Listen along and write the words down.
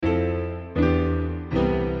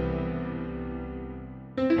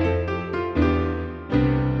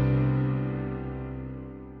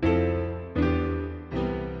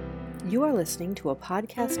You're listening to a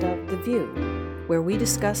podcast of The VUU, where we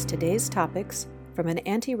discuss today's topics from an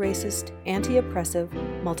anti-racist, anti-oppressive,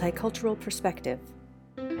 multicultural perspective.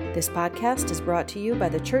 This podcast is brought to you by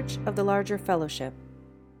the Church of the Larger Fellowship.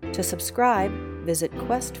 To subscribe, visit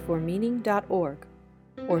questformeaning.org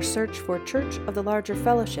or search for Church of the Larger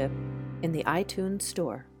Fellowship in the iTunes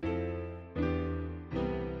Store.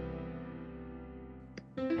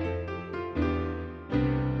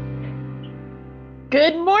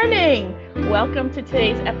 Good morning. Welcome to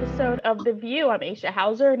today's episode of The VUU. I'm Aisha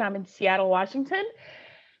Hauser and I'm in Seattle, Washington.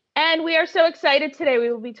 And we are so excited today. We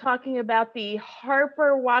will be talking about the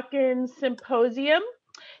Harper-Jordan Symposium.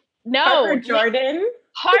 Harper-Jordan.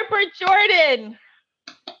 Harper-Jordan.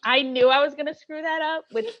 I knew I was going to screw that up,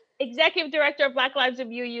 with Executive Director of Black Lives of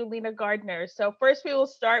VUU, Lena Gardner. So first we will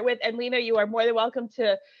start with, and Lena, you are more than welcome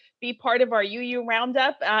to be part of our UU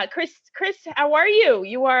Roundup. Chris, how are you?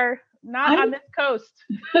 You are not on this coast.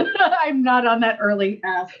 I'm not on that early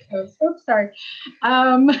ass coast. Oops, sorry.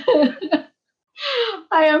 Hi,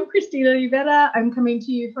 I'm Christina Rivera. I'm coming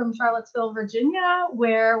to you from Charlottesville, Virginia,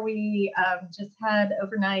 where we just had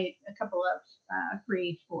overnight a couple of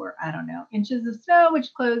 3, 4, inches of snow,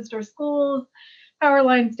 which closed our schools, power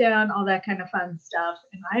lines down, all that kind of fun stuff.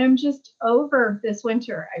 And I am just over this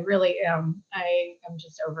winter. I really am. I am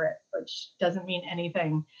just over it, which doesn't mean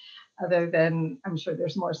anything other than I'm sure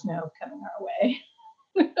there's more snow coming our way.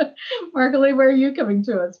 Margalie, where are you coming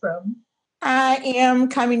to us from? I am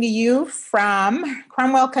coming to you from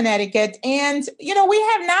Cromwell, Connecticut. And, we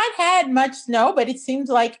have not had much snow, but it seems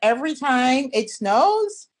like every time it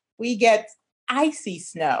snows, we get icy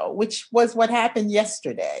snow, which was what happened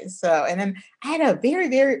yesterday. So, and then I had a very,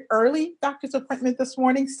 very early doctor's appointment this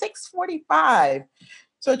morning, 6:45.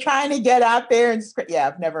 So trying to get out there and,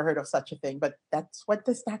 I've never heard of such a thing, but that's what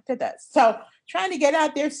this doctor does. So trying to get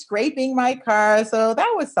out there, scraping my car. So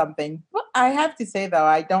that was something. Well, I have to say, though,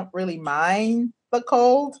 I don't really mind the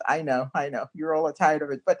cold. I know, you're all tired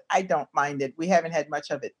of it, but I don't mind it. We haven't had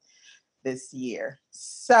much of it this year.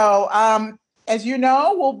 So as you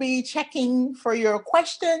know, we'll be checking for your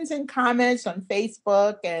questions and comments on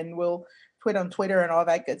Facebook, and we'll tweet on Twitter and all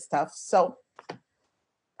that good stuff. So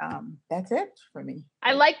that's it for me.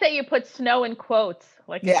 I like that you put snow in quotes,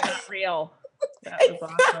 like it's not real. That was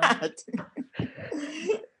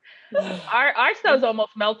awesome. Our snow's almost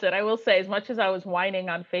melted. I will say, as much as I was whining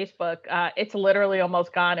on Facebook, it's literally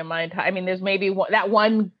almost gone in my entire. I mean, there's maybe that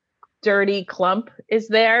one dirty clump is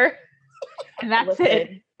there, and that's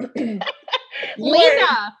it.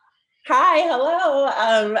 Lena. Hi,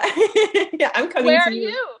 hello. Yeah, I'm coming. Where are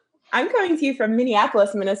you? I'm coming to you from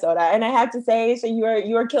Minneapolis, Minnesota, and I have to say, so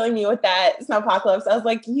you were killing me with that snowpocalypse. I was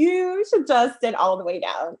like, you should just sit all the way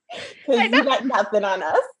down because you got nothing on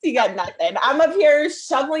us. You got nothing. I'm up here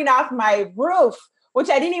shoveling off my roof, which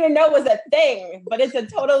I didn't even know was a thing, but it's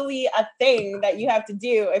totally a thing that you have to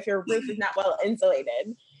do if your roof is not well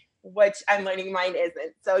insulated, which I'm learning mine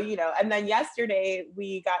isn't. So, and then yesterday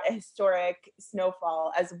we got a historic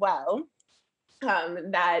snowfall as well.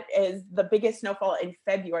 That is the biggest snowfall in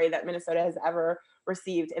February that Minnesota has ever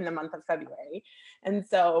received in the month of February. And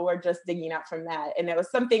so we're just digging up from that. And it was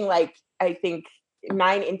something like, I think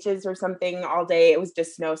 9 inches or something all day. It was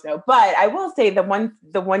just snow. But I will say the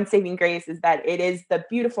one saving grace is that it is the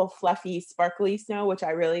beautiful, fluffy, sparkly snow, which I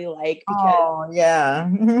really like because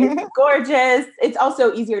it's gorgeous. It's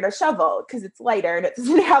also easier to shovel because it's lighter and it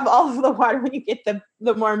doesn't have all of the water. When you get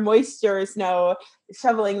the more moisture snow,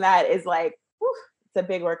 shoveling that is like, it's a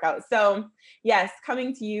big workout. So yes,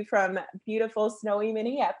 coming to you from beautiful snowy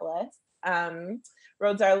Minneapolis.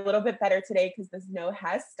 Roads are a little bit better today because the snow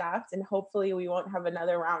has stopped, and hopefully we won't have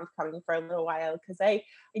another round coming for a little while because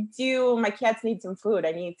my cats need some food.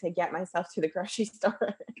 I need to get myself to the grocery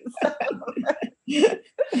store. So,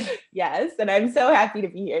 yes, and I'm so happy to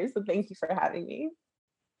be here. So thank you for having me.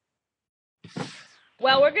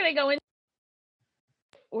 Well, we're going to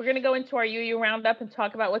go into our UU Roundup and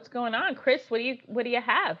talk about what's going on. Chris, what do you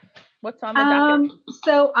have? What's on the docket?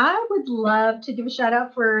 So I would love to give a shout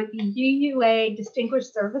out for the UUA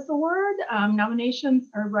Distinguished Service Award. Nominations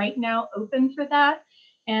are right now open for that.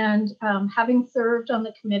 And having served on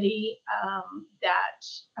the committee that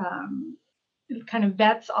kind of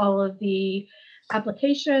vets all of the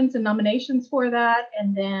applications and nominations for that,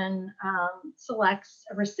 and then selects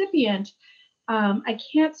a recipient, I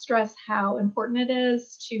can't stress how important it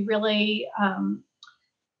is to really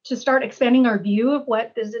to start expanding our view of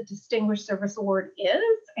what this Distinguished Service Award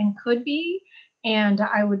is and could be. And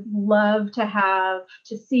I would love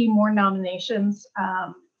to see more nominations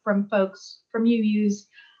from folks from UUs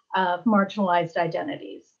of marginalized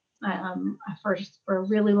identities. For a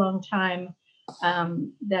really long time,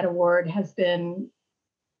 that award has been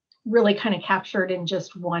really kind of captured in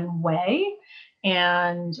just one way.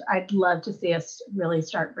 And I'd love to see us really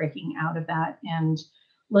start breaking out of that and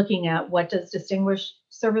looking at what does Distinguished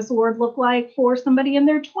Service Award look like for somebody in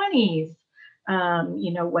their 20s?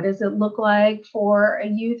 What does it look like for a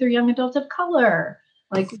youth or young adult of color?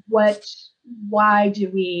 Like why do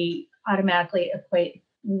we automatically equate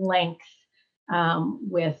length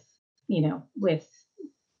with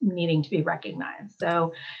needing to be recognized?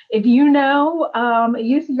 So if you know a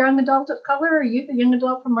youth or young adult of color or youth or young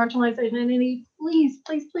adult from marginalized identity, please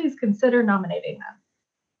consider nominating them.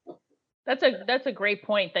 That's a great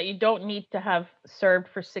point, that you don't need to have served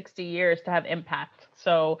for 60 years to have impact.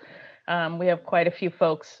 So we have quite a few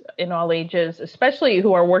folks in all ages, especially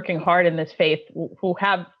who are working hard in this faith, who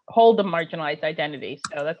hold a marginalized identity.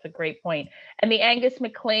 So that's a great point. And the Angus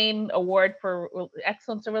McLean Award for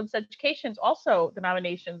Excellence in Religious Education, also the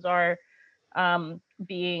nominations are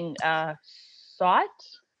being solicited.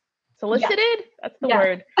 Yeah. That's the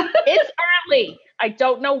word. It's early. I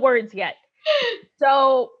don't know words yet.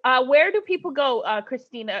 So where do people go, Chris,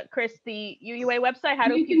 the UUA website? How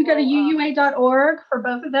do you people can go to uua.org for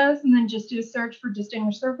both of those, and then just do a search for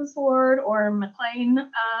Distinguished Service Award or McLean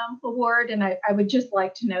Award. And I would just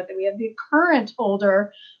like to note that we have the current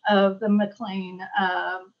holder of the McLean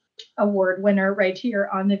Award winner right here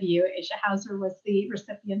on the VUU. Aisha Hauser was the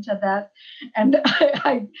recipient of that, and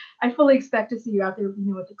I fully expect to see you out there,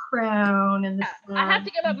 with the crown and the. I have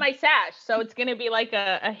to give up my sash, so it's going to be like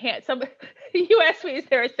a hand. You asked me, is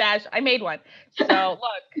there a sash? I made one. So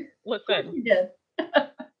listen. You did.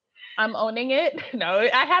 I'm owning it. No,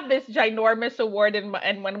 I have this ginormous award,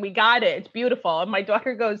 and when we got it, it's beautiful. And my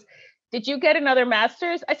daughter goes, "Did you get another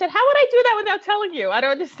master's?" I said, "How would I do that without telling you? I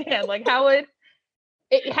don't understand. Like, how would?"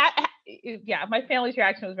 Yeah, my family's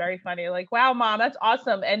reaction was very funny. Like, wow, Mom, that's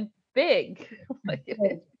awesome and big.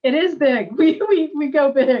 It is big. We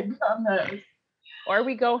go big on those. Or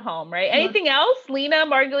we go home, right? Anything else? Lena,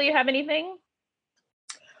 Margaret, you have anything?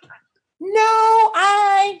 No,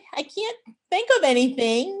 I can't think of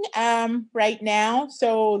anything right now.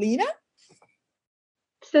 So, Lena?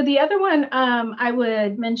 So the other one I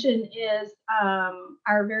would mention is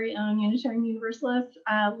our very own Unitarian Universalist,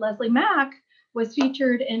 Leslie Mack, was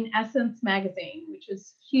featured in Essence magazine, which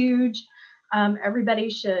is huge. Everybody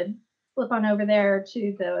should flip on over there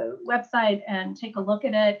to the website and take a look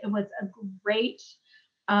at it. It was a great,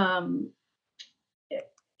 I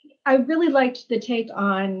really liked the take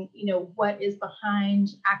on, what is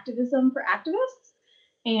behind activism for activists.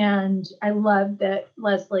 And I love that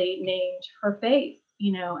Leslie named her faith,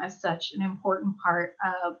 as such an important part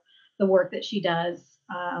of the work that she does,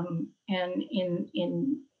 and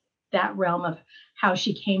in that realm of how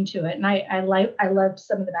she came to it. And I loved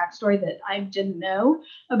some of the backstory that I didn't know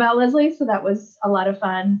about Leslie. So that was a lot of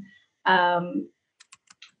fun. And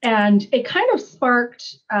it kind of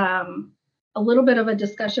sparked a little bit of a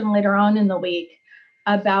discussion later on in the week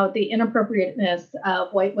about the inappropriateness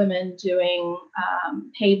of white women doing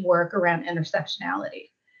paid work around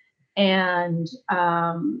intersectionality. And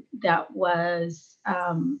that was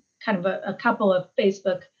kind of a couple of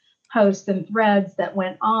Facebook posts and threads that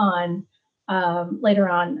went on later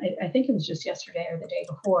on. I think it was just yesterday or the day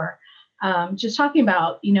before, just talking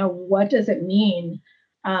about, what does it mean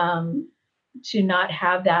to not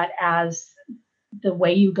have that as the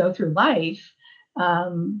way you go through life,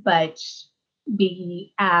 but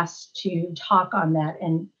be asked to talk on that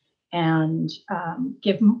and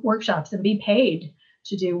give workshops and be paid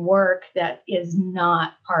to do work that is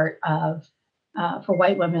not part of, for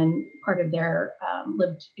white women, part of their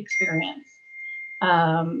lived experience.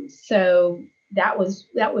 So that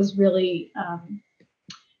was really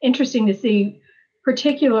interesting to see,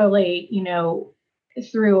 particularly,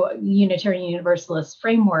 through a Unitarian Universalist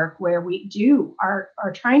framework where we are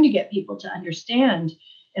trying to get people to understand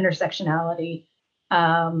intersectionality.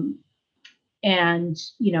 And,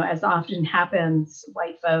 as often happens,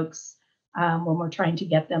 white folks, when we're trying to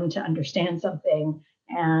get them to understand something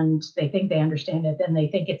and they think they understand it, then they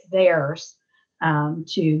think it's theirs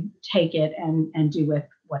to take it and do with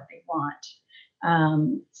what they want.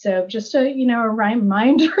 So just a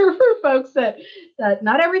reminder for folks that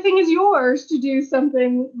not everything is yours to do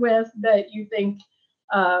something with that you think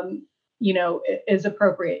is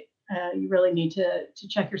appropriate. You really need to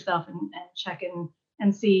check yourself and check in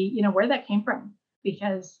and see where that came from,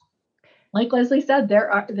 because like Leslie said,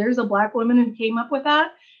 there's a Black woman who came up with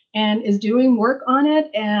that and is doing work on it,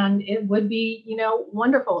 and it would be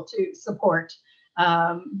wonderful to support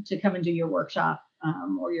to come and do your workshop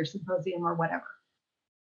or your symposium or whatever.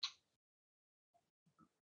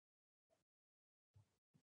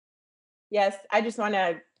 Yes. I just want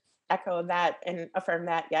to echo that and affirm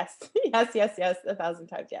that. Yes. Yes. 1,000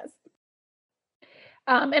 times. Yes.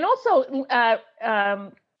 And also,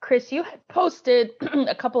 Chris, you had posted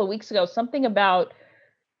a couple of weeks ago something about,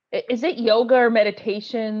 is it yoga or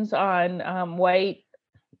meditations on white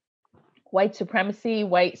supremacy,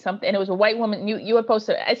 white something, and it was a white woman. You had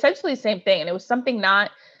posted essentially the same thing, and it was something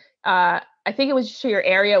not. I think it was just your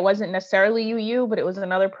area. It wasn't necessarily UU, but it was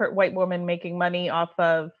another white woman making money off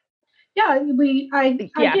of. Yeah,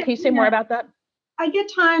 can you say more about that? I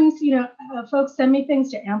get times, folks send me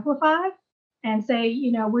things to amplify and say,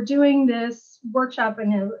 we're doing this workshop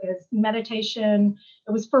and it's meditation.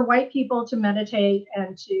 It was for white people to meditate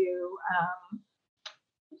and to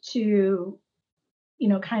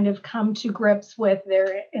kind of come to grips with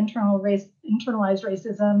their internalized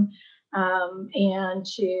racism, and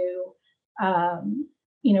to,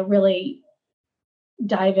 really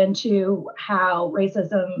dive into how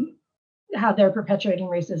they're perpetuating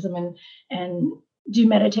racism and do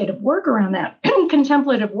meditative work around that,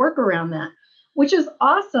 contemplative work around that, which is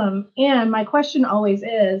awesome. And my question always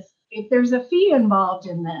is, if there's a fee involved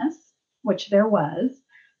in this, which there was,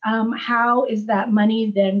 how is that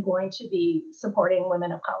money then going to be supporting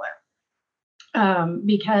women of color?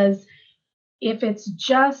 Because if it's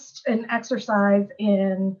just an exercise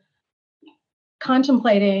in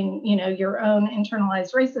contemplating, your own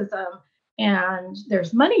internalized racism, and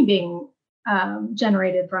there's money being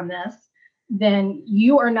generated from this, then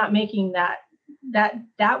you are not making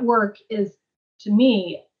that work is, to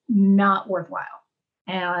me, not worthwhile.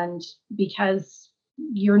 And because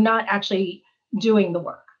you're not actually doing the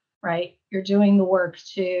work, right? You're doing the work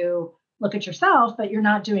to look at yourself, but you're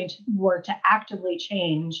not doing work to actively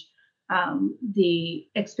change the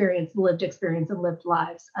lived experience and lived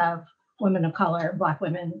lives of women of color, Black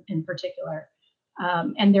women in particular.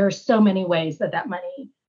 And there are so many ways that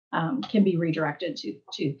money can be redirected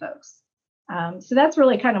to folks. So that's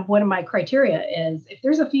really kind of one of my criteria is, if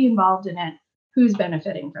there's a fee involved in it, who's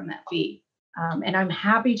benefiting from that fee? And I'm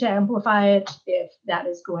happy to amplify it if that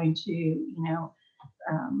is going to,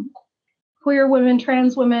 queer women,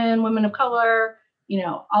 trans women, women of color,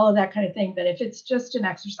 all of that kind of thing. But if it's just an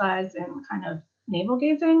exercise in kind of navel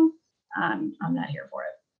gazing, I'm not here for it.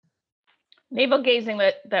 Navel gazing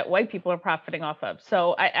that white people are profiting off of.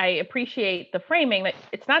 So I appreciate the framing that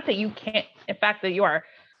it's not that you can't, in fact, that you are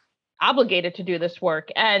obligated to do this work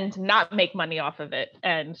and not make money off of it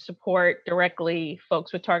and support directly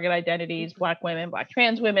folks with target identities, Black women, Black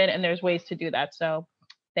trans women, and there's ways to do that. So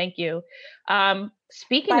thank you.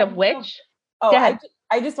 Speaking of which,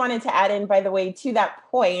 I just wanted to add in, by the way, to that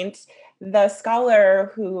point, the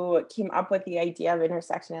scholar who came up with the idea of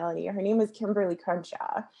intersectionality, her name is Kimberly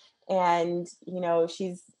Crenshaw. And,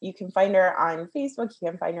 you can find her on Facebook, you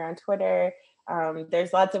can find her on Twitter.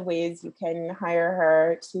 There's lots of ways you can hire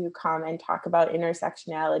her to come and talk about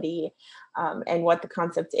intersectionality and what the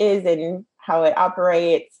concept is and how it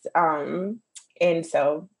operates. And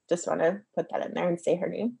so just want to put that in there and say her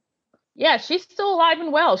name. Yeah, she's still alive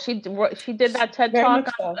and well. She did that TED Talk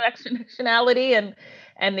on intersectionality,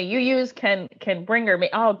 and the UUs can bring her.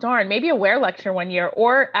 Oh darn, maybe a WARE lecture one year,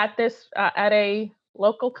 or at a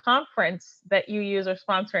local conference that UUs are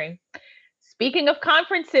sponsoring. Speaking of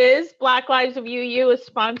conferences, Black Lives of UU is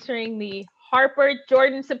sponsoring the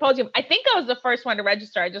Harper-Jordan Symposium. I think I was the first one to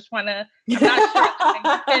register. I'm not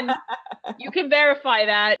sure. You can verify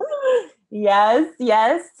that.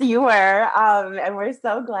 Yes, you were. And we're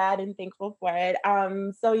so glad and thankful for it.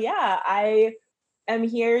 So yeah, I am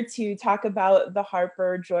here to talk about the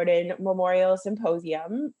Harper-Jordan Memorial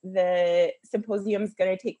Symposium. The symposium is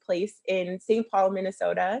going to take place in St. Paul,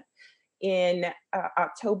 Minnesota in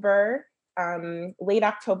October. Late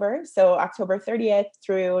October, so October 30th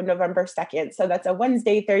through November 2nd. So that's a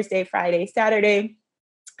Wednesday, Thursday, Friday, Saturday.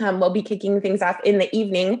 We'll be kicking things off in the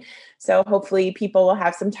evening. So hopefully people will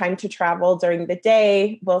have some time to travel during the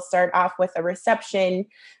day. We'll start off with a reception.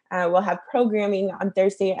 We'll have programming on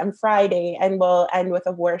Thursday and Friday, and we'll end with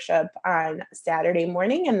a worship on Saturday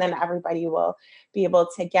morning. And then everybody will be able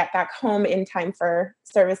to get back home in time for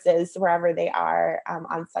services wherever they are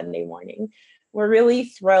on Sunday morning. We're really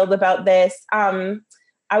thrilled about this.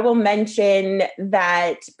 I will mention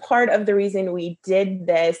that part of the reason we did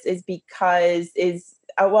this is because there's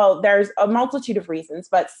a multitude of reasons,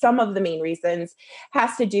 but some of the main reasons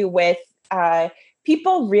has to do with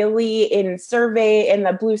people really in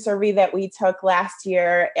the BLUU survey that we took last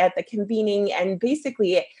year at the convening, and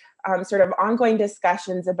basically sort of ongoing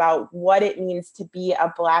discussions about what it means to be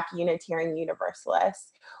a Black Unitarian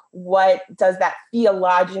Universalist. what does that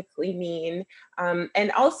theologically mean?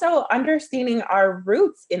 And also understanding our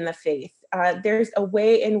roots in the faith. There's a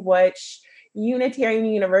way in which Unitarian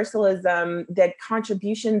Universalism, the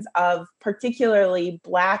contributions of particularly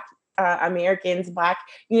Black Americans, Black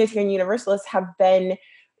Unitarian Universalists have been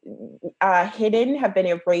hidden, have been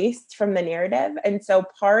erased from the narrative. And so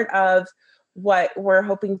part of what we're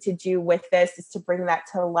hoping to do with this is to bring that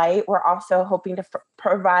to light. We're also hoping to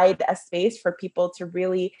provide a space for people to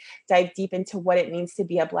really dive deep into what it means to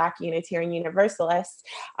be a Black Unitarian Universalist,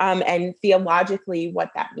 and theologically what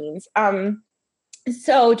that means.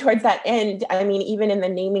 So towards that end, I mean, even in the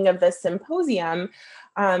naming of the symposium,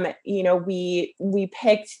 we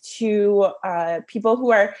picked two people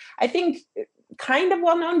who are, I think, kind of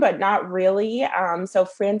well-known, but not really. So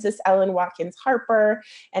Frances Ellen Watkins Harper,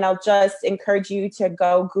 and I'll just encourage you to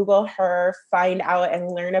go Google her, find out and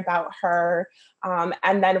learn about her.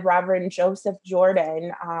 And then Reverend Joseph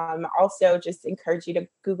Jordan, also just encourage you to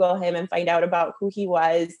Google him and find out about who he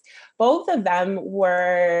was. Both of them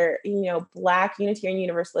were, Black Unitarian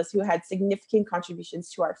Universalists who had significant contributions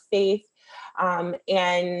to our faith.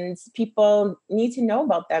 And people need to know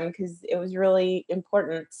about them because it was really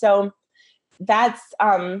important. So that's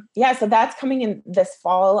so that's coming in this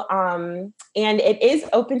fall, and it is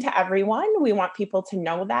open to everyone. We want people to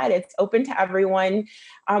know that it's open to everyone.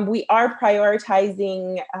 We are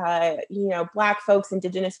prioritizing Black folks,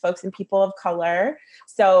 Indigenous folks, and people of color.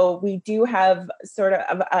 So we do have sort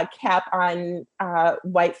of a cap on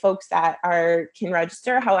white folks that can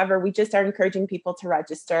register. However, we just are encouraging people to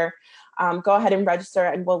register. Go ahead and register,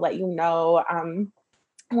 and we'll let you know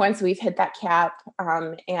once we've hit that cap,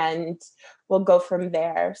 and we'll go from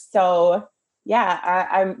there. So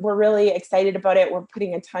we're really excited about it. We're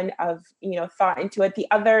putting a ton of thought into it. The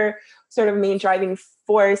other sort of main driving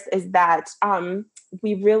force is that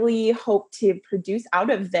we really hope to produce out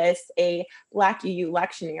of this a Black UU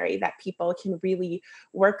lectionary that people can really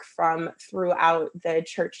work from throughout the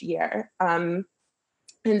church year.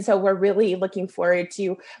 And so we're really looking forward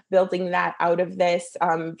to building that out of this.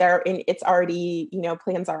 It's already,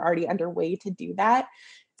 plans are already underway to do that.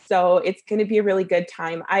 So it's going to be a really good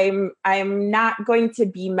time. I'm not going to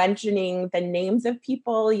be mentioning the names of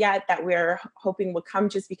people yet that we're hoping will come,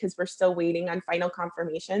 just because we're still waiting on final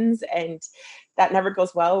confirmations, and that never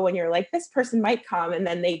goes well when you're like, this person might come and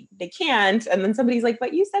then they can't, and then somebody's like,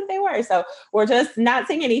 but you said they were. So we're just not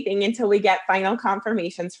saying anything until we get final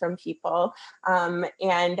confirmations from people.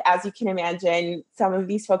 And as you can imagine, some of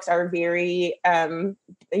these folks are very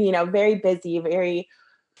very busy, very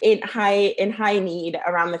in high need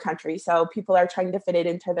around the country. So people are trying to fit it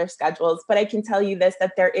into their schedules. But I can tell you this,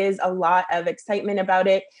 that there is a lot of excitement about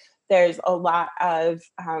it. There's a lot of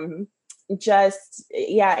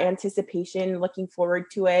anticipation, looking forward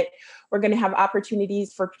to it. We're going to have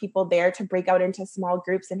opportunities for people there to break out into small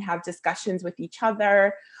groups and have discussions with each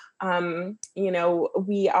other.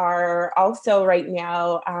 We are also right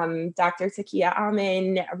now, Dr. Takia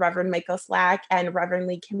Amin, Reverend Michael Slack, and Reverend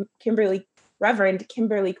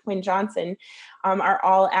Kimberly Quinn Johnson are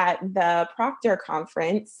all at the Proctor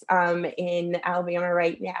Conference in Alabama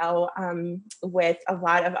right now, with a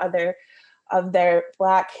lot of other of their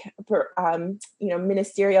Black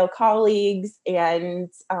ministerial colleagues,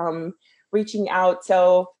 and reaching out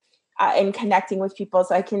and connecting with people.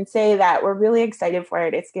 So I can say that we're really excited for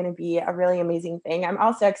it. It's going to be a really amazing thing. I'm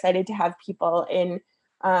also excited to have people in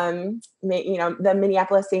the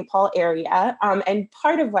Minneapolis-St. Paul area. And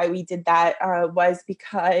part of why we did that was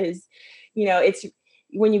because, it's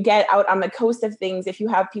when you get out on the coast of things, if you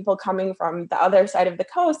have people coming from the other side of the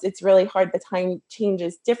coast, it's really hard. The time change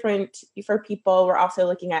is different for people. We're also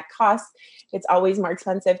looking at costs. It's always more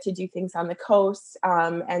expensive to do things on the coast.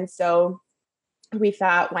 And so we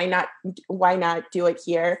thought, why not do it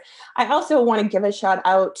here? I also want to give a shout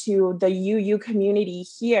out to the UU community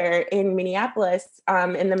here in Minneapolis,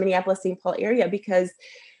 in the Minneapolis-St. Paul area, because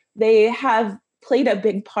they have played a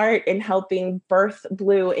big part in helping birth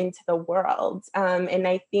BLUU into the world. And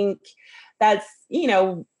I think that's,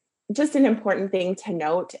 just an important thing to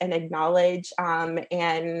note and acknowledge.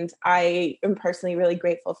 And I am personally really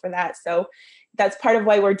grateful for that. So that's part of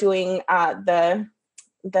why we're doing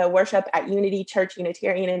the worship at Unity Church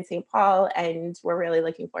Unitarian in St. Paul, and we're really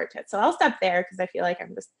looking forward to it. So I'll stop there because I feel like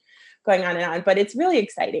I'm just going on and on, but it's really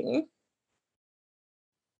exciting.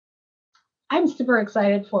 I'm super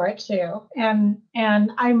excited for it too. And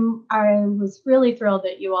I was really thrilled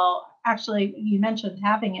that you all you mentioned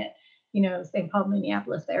having it, St. Paul,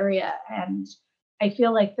 Minneapolis area. And I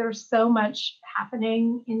feel like there's so much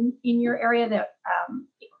happening in your area that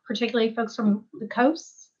particularly folks from the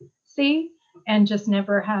coast see and just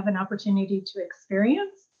never have an opportunity to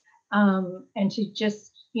experience. and to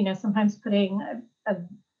just, sometimes putting a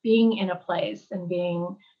being in a place and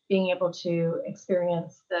being able to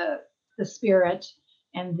experience the spirit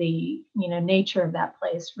and the nature of that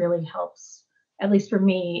place really helps, at least for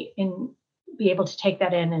me, in be able to take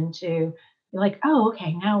that in and to be like, oh,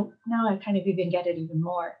 okay, now I kind of even get it even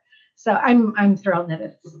more. So I'm thrilled that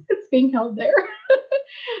it's being held there.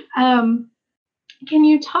 Can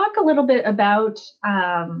you talk a little bit about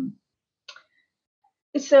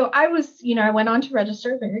so I was, I went on to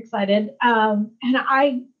register, very excited. And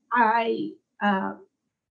I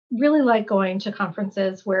really like going to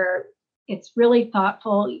conferences where it's really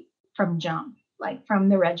thoughtful from jump, like from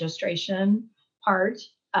the registration part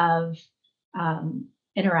of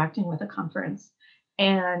interacting with a conference.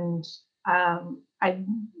 And I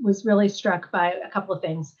was really struck by a couple of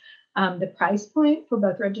things. The price point for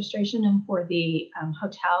both registration and for the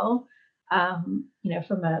hotel,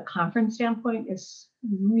 from a conference standpoint, is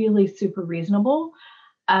really super reasonable.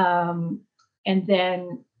 And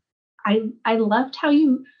then I loved how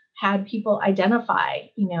you had people identify,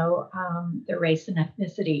 their race and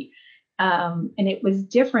ethnicity. And it was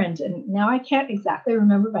different. And now I can't exactly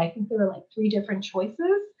remember, but I think there were like 3 different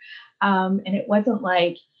choices. And it wasn't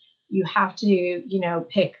like you have to,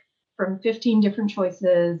 pick from 15 different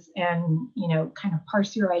choices and, kind of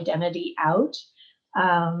parse your identity out.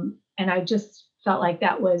 And I just felt like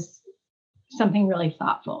that was something really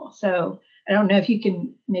thoughtful. So I don't know if you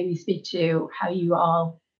can maybe speak to how you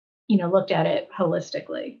all, looked at it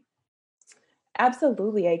holistically.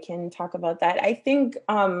 Absolutely, I can talk about that. I think,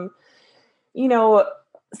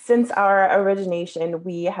 since our origination,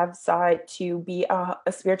 we have sought to be a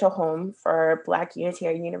spiritual home for Black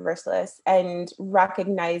Unitarian Universalists, and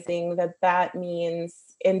recognizing that means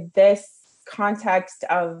in this context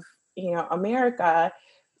of, America,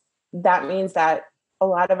 that means that a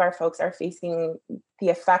lot of our folks are facing the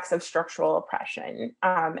effects of structural oppression,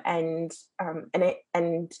 and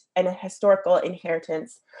a historical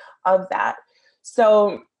inheritance of that.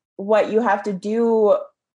 So what you have to do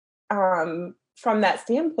from that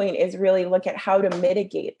standpoint is really look at how to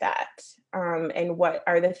mitigate that, and what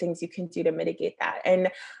are the things you can do to mitigate that. And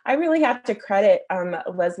I really have to credit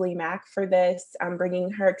Leslie Mack for this, bringing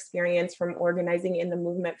her experience from organizing in the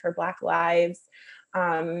movement for Black Lives,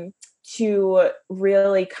 to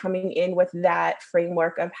really coming in with that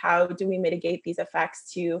framework of how do we mitigate these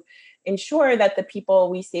effects to ensure that the people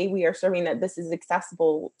we say we are serving, that this is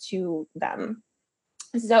accessible to them.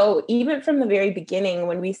 So even from the very beginning,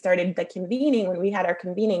 when we started the convening, when we had our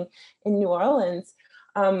convening in New Orleans,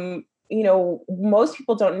 most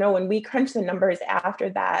people don't know, when we crunched the numbers after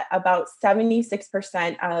that, about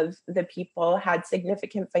 76% of the people had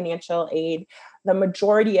significant financial aid. The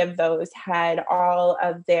majority of those had all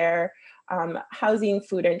of their housing,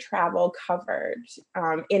 food, and travel covered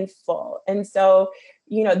in full. And so,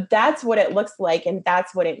 that's what it looks like, and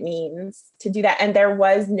that's what it means to do that. And there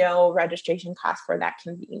was no registration cost for that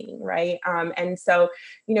convening, right? And so,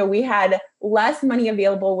 we had less money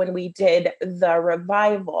available when we did the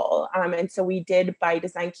revival. And so we did, by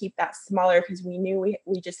design, keep that smaller because we knew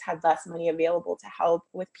we just had less money available to help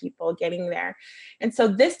with people getting there. And so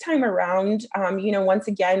this time around, once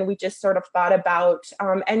again, we just sort of thought about,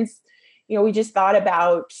 we just thought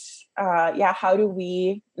about, how do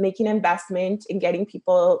we make an investment in getting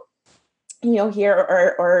people,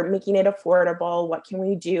 here, or making it affordable? What can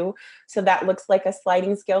we do? So that looks like a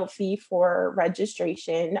sliding scale fee for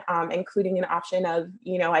registration, including an option of,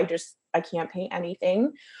 I can't pay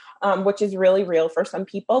anything, which is really real for some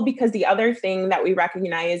people. Because the other thing that we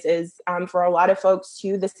recognize is, for a lot of folks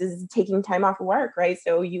too, this is taking time off of work, right?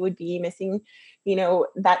 So you would be missing,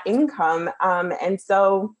 that income. And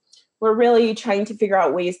so we're really trying to figure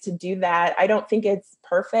out ways to do that. I don't think it's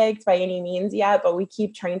perfect by any means yet, but we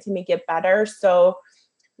keep trying to make it better. So,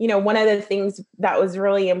 one of the things that was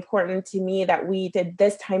really important to me that we did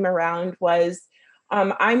this time around was,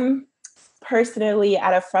 I'm personally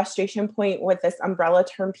at a frustration point with this umbrella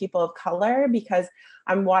term people of color, because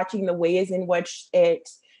I'm watching the ways in which it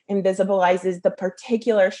invisibilizes the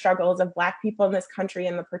particular struggles of Black people in this country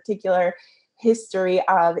and the particular history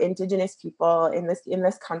of Indigenous people in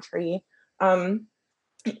this country, and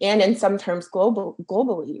in some terms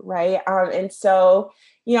globally, right? And so,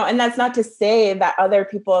 and that's not to say that other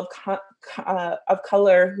people of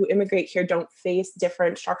color who immigrate here don't face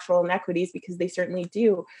different structural inequities, because they certainly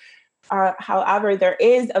do. However, there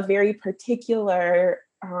is a very particular,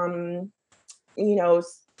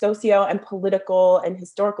 socio and political and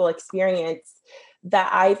historical experience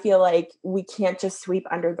that I feel like we can't just sweep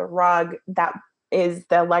under the rug, that is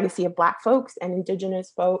the legacy of Black folks and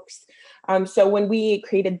Indigenous folks. So when we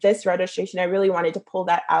created this registration, I really wanted to pull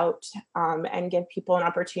that out and give people an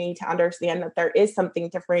opportunity to understand that there is something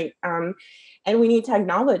different. And we need to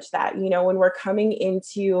acknowledge that, when we're coming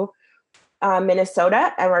into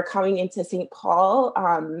Minnesota and we're coming into St. Paul,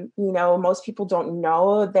 most people don't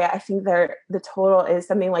know that I think the total is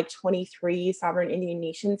something like 23 sovereign Indian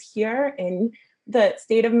nations here in the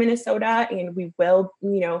state of Minnesota, and we will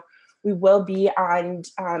be on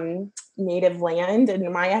native land,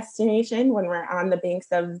 in my estimation, when we're on the banks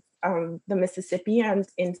of the Mississippi and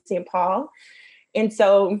in St. Paul. And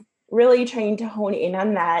so really trying to hone in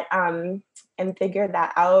on that and figure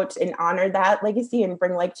that out and honor that legacy and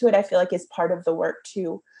bring light to it, I feel like is part of the work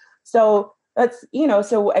too. So that's,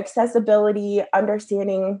 so accessibility,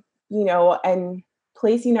 understanding, and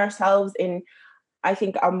placing ourselves in, I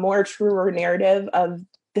think, a more truer narrative of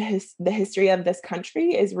the history of this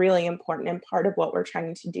country is really important and part of what we're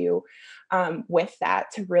trying to do with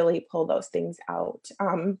that, to really pull those things out.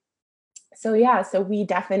 So we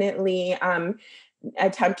definitely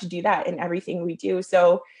attempt to do that in everything we do.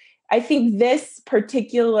 So I think this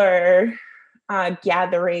particular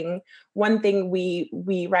gathering, one thing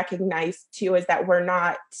we recognize too is that we're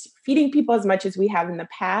not feeding people as much as we have in the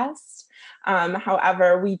past.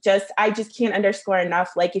 However, I just can't underscore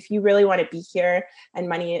enough, like, if you really want to be here and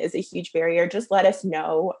money is a huge barrier, just let us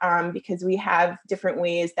know, because we have different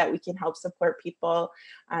ways that we can help support people,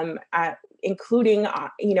 including,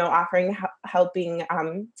 offering, helping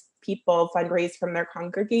people fundraise from their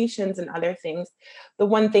congregations and other things. The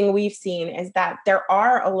one thing we've seen is that there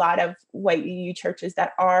are a lot of white UU churches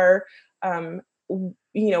that are,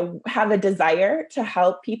 have a desire to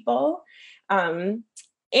help people. And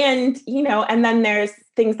then there's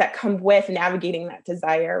things that come with navigating that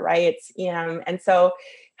desire, right? And so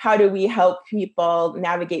how do we help people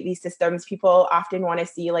navigate these systems? People often want to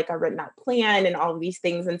see like a written out plan and all of these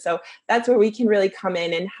things. And so that's where we can really come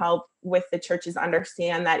in and help with the churches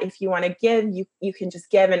understand that if you want to give, you can just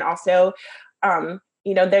give. And also,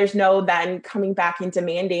 there's no then coming back and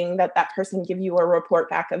demanding that person give you a report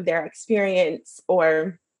back of their experience,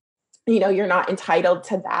 or, you're not entitled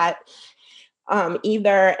to that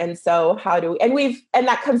either. And so and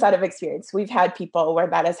that comes out of experience. We've had people where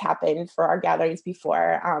that has happened for our gatherings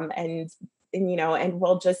before. And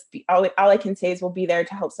we'll just be, all I can say is we'll be there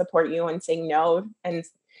to help support you and saying no, and,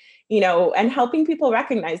 and helping people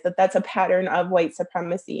recognize that that's a pattern of white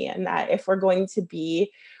supremacy. And that if we're going to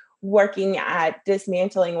be working at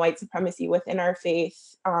dismantling white supremacy within our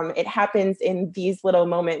faith, it happens in these little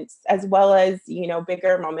moments as well as,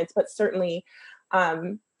 bigger moments, but certainly,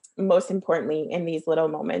 most importantly in these little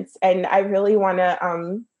moments. And I really want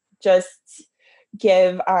to just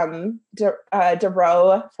give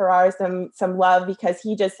Dero Farrar some love, because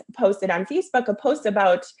he just posted on Facebook a post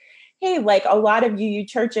about, hey, like, a lot of UU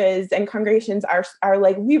churches and congregations are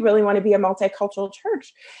like, we really want to be a multicultural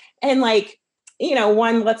church. And like,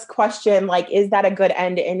 one, let's question, like, is that a good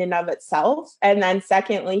end in and of itself? And then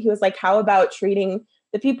secondly, he was like, how about treating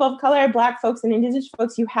the people of color, Black folks and Indigenous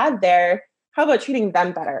folks you had there? How about treating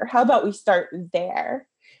them better? How about we start there?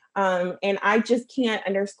 And I just can't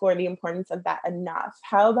underscore the importance of that enough.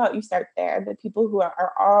 How about you start there? The people who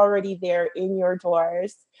are already there in your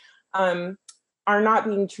doors are not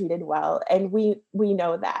being treated well. And we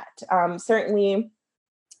know that. Certainly,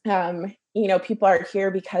 people are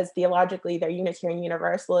here because theologically they're Unitarian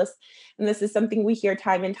Universalists. And this is something we hear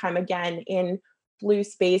time and time again in BLUU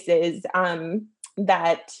spaces,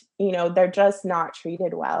 that, they're just not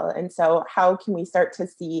treated well. And so how can we start to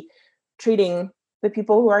see treating the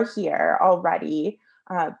people who are here already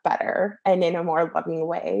better and in a more loving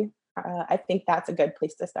way? I think that's a good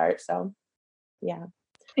place to start. So, yeah.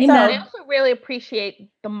 So I also really appreciate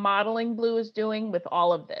the modeling BLUU is doing with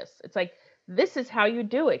all of this. It's like, this is how you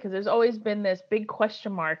do it, because there's always been this big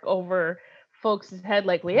question mark over folks' head,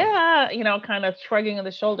 like, yeah, kind of shrugging of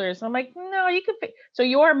the shoulders. I'm like, no, you could. So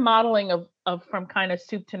your modeling of from kind of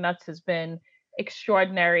soup to nuts has been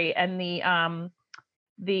extraordinary. And the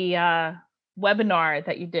webinar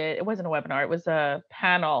that you did, it wasn't a webinar, it was a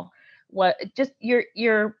panel. What just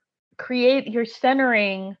you're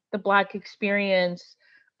centering the Black experience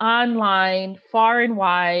online, far and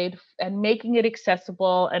wide, and making it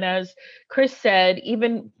accessible. And as Chris said,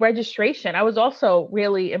 even registration, I was also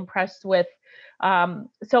really impressed with.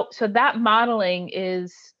 So that modeling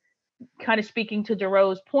is kind of speaking to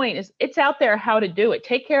Dero's point, is it's out there how to do it.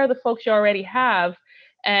 Take care of the folks you already have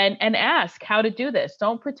and ask how to do this.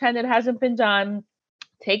 Don't pretend it hasn't been done.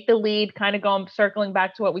 Take the lead, kind of circling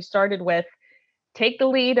back to what we started with, take the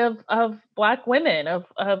lead of Black women,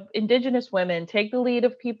 of Indigenous women, take the lead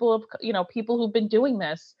of people who've been doing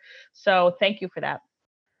this. So thank you for that.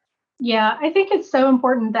 Yeah, I think it's so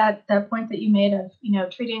important that the point that you made of,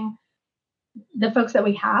 treating the folks that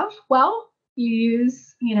we have well. You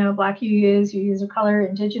use, Black you use of color,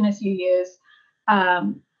 Indigenous you use,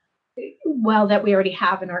 well, that we already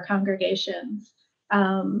have in our congregations.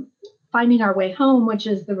 Finding Our Way Home, which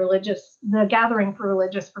is the gathering for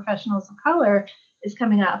religious professionals of color, is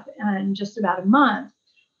coming up in just about a month.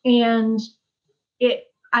 And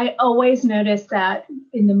I always notice that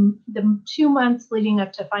in the 2 months leading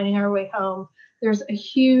up to Finding Our Way Home, there's a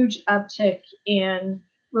huge uptick in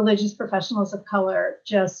religious professionals of color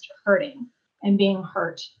just hurting and being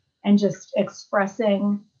hurt and just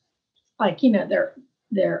expressing, like,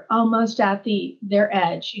 they're almost at their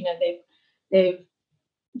edge. They've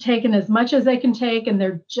taken as much as they can take, and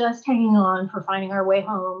they're just hanging on for Finding Our Way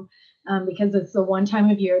Home, because it's the one time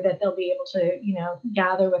of year that they'll be able to,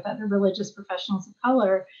 gather with other religious professionals of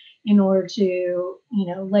color in order to,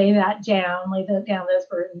 lay down those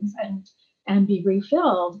burdens and be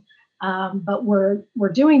refilled. But we're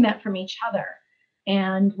doing that from each other,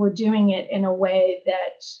 and we're doing it in a way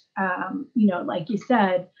that, like you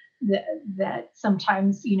said, that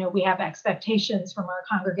sometimes, we have expectations from our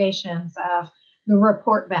congregations of the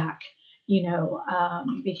report back,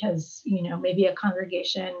 because, maybe a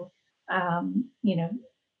congregation,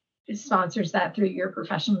 sponsors that through your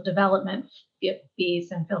professional development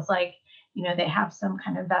fees and feels like, they have some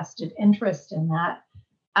kind of vested interest in that.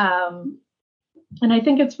 And I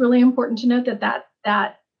think it's really important to note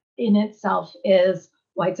that in itself is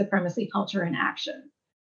white supremacy culture in action.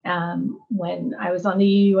 When I was on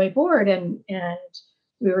the UUA board and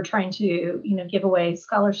we were trying to, give away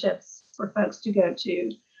scholarships for folks to go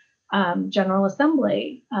to General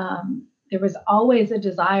Assembly, there was always a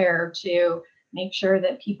desire to make sure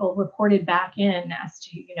that people reported back in as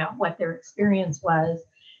to, what their experience was.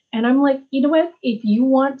 And I'm like, you know what, if you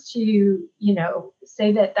want to,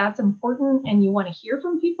 say that that's important and you want to hear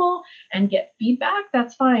from people and get feedback,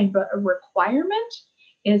 that's fine. But a requirement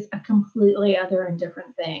is a completely other and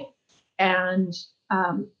different thing. And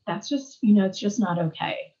that's just, it's just not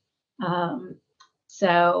okay.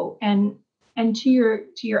 So, and to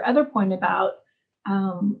your other point about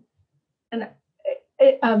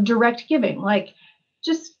direct giving, like,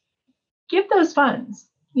 just give those funds.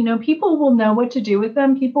 People will know what to do with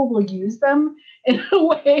them. People will use them in a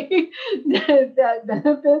way that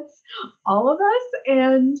benefits all of us.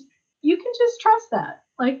 And you can just trust that,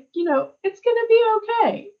 like, it's going to be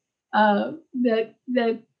okay.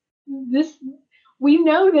 We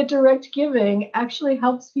know that direct giving actually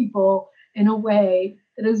helps people in a way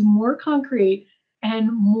that is more concrete and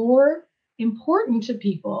more important to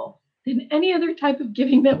people than any other type of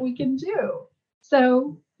giving that we can do.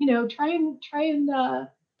 So, try and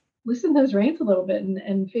loosen those reins a little bit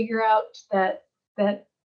and figure out that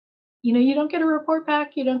you don't get a report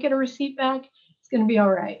back, you don't get a receipt back. It's going to be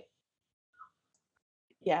all right.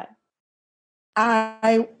 Yeah.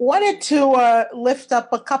 I wanted to lift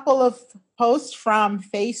up a couple of posts from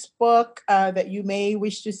Facebook that you may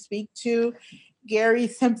wish to speak to. Gary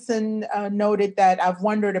Simpson noted that I've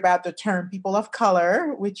wondered about the term people of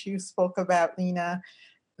color, which you spoke about, Lena.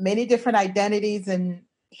 Many different identities and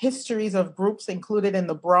histories of groups included in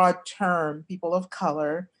the broad term people of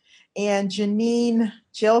color. And Janine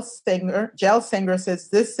Gelsinger says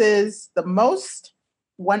this is the most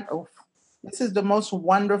wonderful.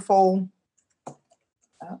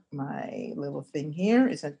 My little thing here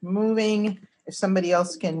isn't moving. If somebody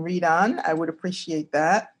else can read on, I would appreciate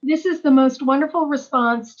that. This is the most wonderful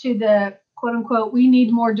response to the quote unquote, we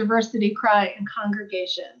need more diversity cry in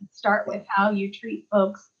congregation. Start with how you treat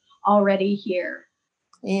folks already here.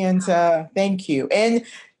 And thank you. And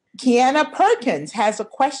Kiana Perkins has a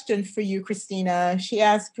question for you, Christina. She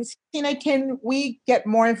asked, Christina, can we get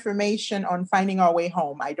more information on Finding Our Way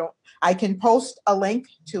Home? I can post a link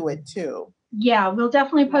to it too. Yeah, we'll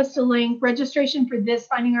definitely post a link. Registration for this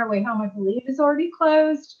Finding Our Way Home, I believe, is already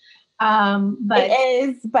closed. But it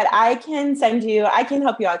is, but I can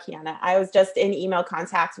help you out, Kiana. I was just in email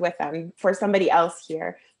contact with them for somebody else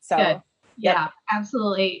here. So good. Yeah,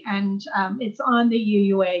 absolutely. And it's on the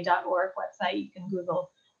UUA.org website. You can Google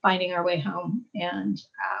Finding Our Way Home and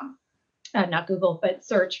not Google, but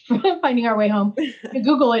search for Finding Our Way Home.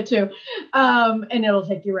 Google it too. And it'll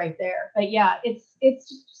take you right there. But yeah,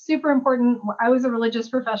 it's super important. I was a religious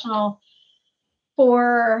professional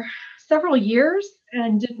for several years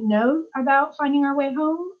and didn't know about Finding Our Way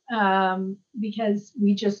Home because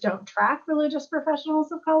we just don't track religious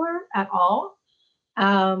professionals of color at all.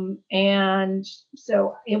 And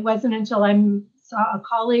so it wasn't until I'm saw a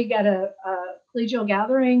colleague at a collegial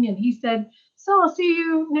gathering, and he said, so I'll see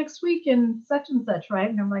you next week in such and such, right?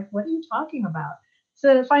 And I'm like, what are you talking about?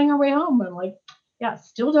 So finding our way home. I'm like, yeah,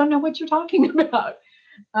 still don't know what you're talking about.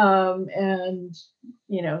 And,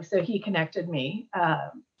 so he connected me.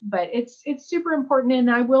 But it's super important.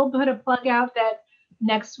 And I will put a plug out that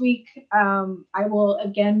next week, I will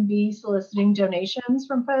again be soliciting donations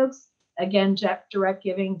from folks. Again, direct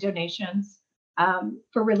giving donations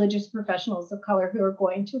for religious professionals of color who are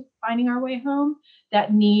going to Finding Our Way Home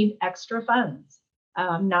that need extra funds.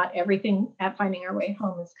 Not everything at Finding Our Way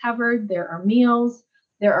Home is covered. There are meals.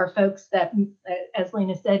 There are folks that, as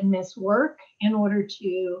Lena said, miss work in order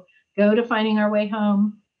to go to Finding Our Way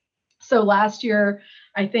Home. So last year,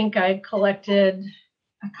 I think I collected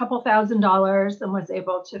a couple $1,000s and was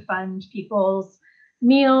able to fund people's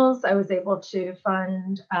meals. I was able to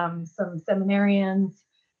fund some seminarians'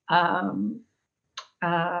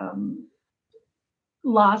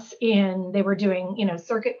 loss in, they were doing,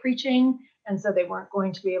 circuit preaching. And so they weren't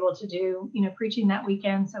going to be able to do, preaching that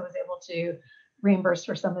weekend. So I was able to reimburse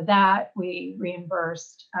for some of that. We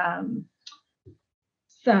reimbursed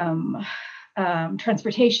some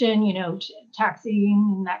transportation,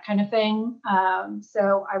 taxiing and that kind of thing.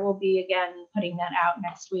 So I will be again putting that out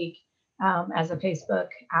next week as a Facebook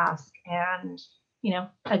ask. And,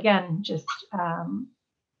 again, just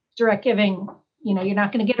direct giving, you're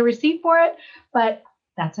not going to get a receipt for it, but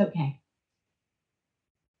that's okay.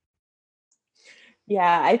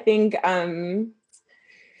 Yeah, I think,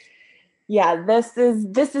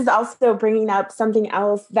 this is also bringing up something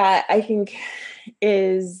else that I think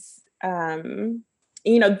is,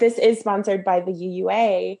 this is sponsored by the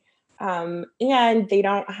UUA, and they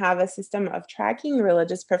don't have a system of tracking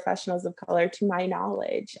religious professionals of color, to my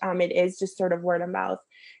knowledge. It is just sort of word of mouth.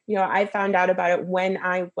 I found out about it when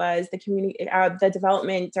I was the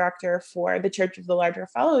development director for the Church of the Larger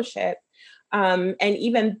Fellowship. And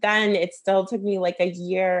even then, it still took me like a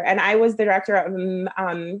year. And I was the director of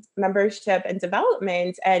membership and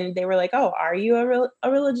development. And they were like, oh, are you a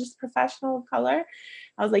religious professional of color?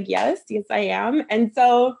 I was like, yes, I am. And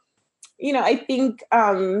so, I think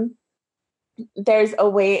there's a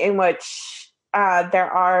way in which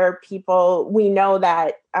there are people, we know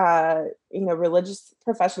that, religious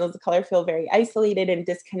professionals of color feel very isolated and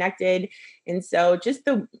disconnected. And so just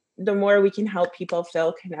the more we can help people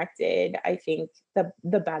feel connected, I think the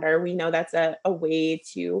better. We know that's a way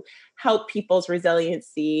to help people's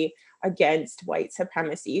resiliency against white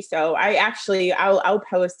supremacy. So I'll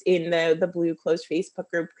post in the BLUU closed Facebook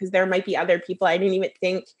group, because there might be other people I didn't even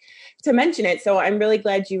think to mention it. So I'm really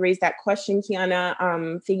glad you raised that question, Kiana.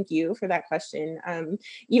 Thank you for that question.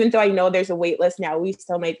 Even though I know there's a wait list now, we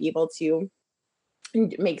still might be able to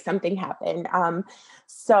make something happen.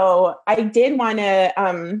 So I did want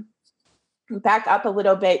to back up a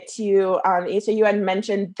little bit to, Asa, you had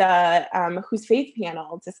mentioned the Whose Faith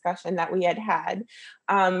panel discussion that we had,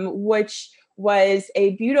 which was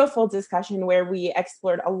a beautiful discussion where we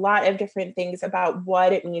explored a lot of different things about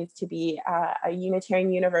what it means to be a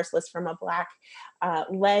Unitarian Universalist from a Black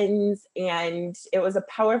lens. And it was a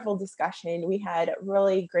powerful discussion. We had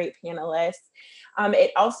really great panelists.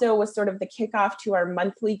 It also was sort of the kickoff to our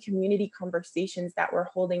monthly community conversations that we're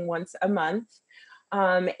holding once a month.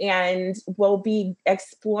 And we'll be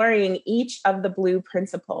exploring each of the BLUU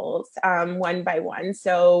principles one by one.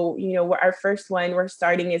 So, our first one we're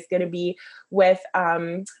starting is going to be with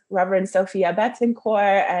Reverend Sophia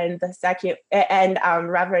Betancourt, and the second, and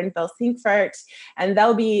Reverend Bill Sinkfurt, and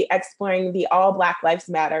they'll be exploring the All Black Lives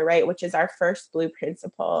Matter, right, which is our first BLUU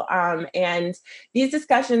principle. And these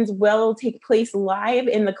discussions will take place live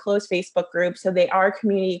in the closed Facebook group. So they are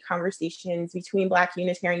community conversations between Black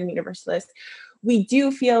Unitarian Universalists. We do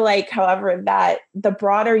feel like, however, that the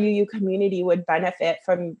broader UU community would benefit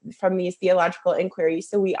from these theological inquiries.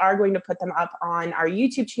 So we are going to put them up on our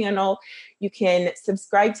YouTube channel. You can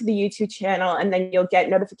subscribe to the YouTube channel, and then you'll get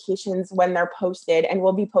notifications when they're posted, and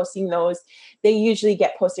we'll be posting those. They usually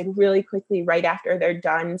get posted really quickly right after they're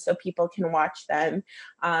done, so people can watch them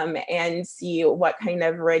and see what kind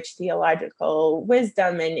of rich theological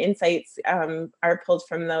wisdom and insights are pulled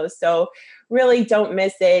from those. So really don't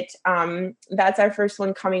miss it. That's our first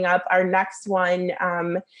one coming up. Our next one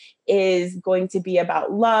is going to be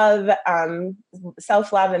about love.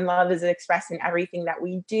 Self-love and love is expressed in everything that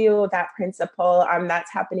we do. That principle,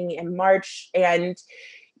 that's happening in March. And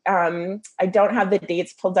I don't have the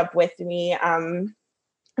dates pulled up with me.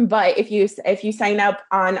 But if you sign up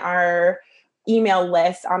on our email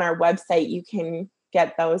list on our website, you can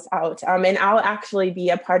get those out. And I'll actually be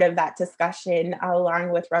a part of that discussion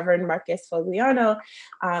along with Reverend Marcus Fogliano,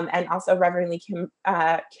 and also Reverend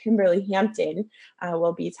Kimberly Hampton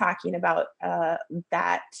will be talking about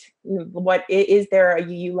that. What is there a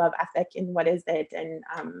UU love ethic and what is it? And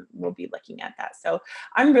we'll be looking at that. So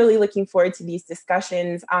I'm really looking forward to these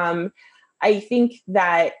discussions. I think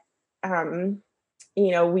that,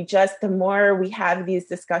 the more we have these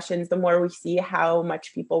discussions, the more we see how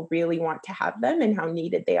much people really want to have them and how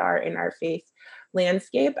needed they are in our faith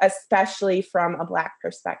landscape, especially from a Black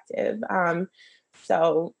perspective.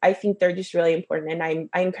 So I think they're just really important. And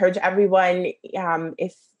I encourage everyone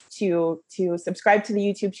to subscribe to the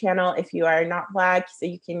YouTube channel if you are not Black, so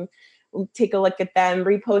you can take a look at them,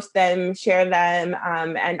 repost them, share them.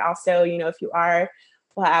 And also, if you are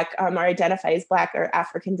Black or identify as Black or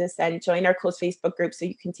African descent, join our close Facebook group so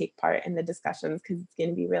you can take part in the discussions, because it's going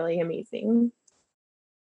to be really amazing.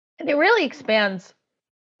 And it really expands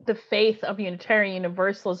the faith of Unitarian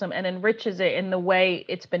Universalism and enriches it in the way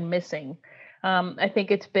it's been missing. I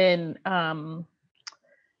think it's been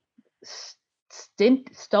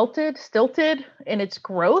stilted in its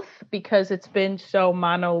growth because it's been so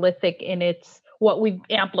monolithic in its what we've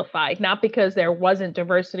amplified, not because there wasn't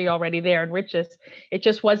diversity already there and richness, it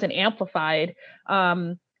just wasn't amplified.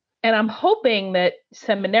 And I'm hoping that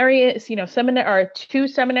seminarians, two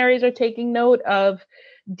seminaries are taking note of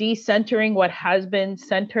decentering what has been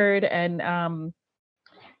centered. And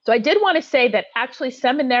so I did want to say that actually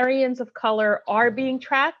seminarians of color are being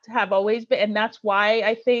tracked, have always been, and that's why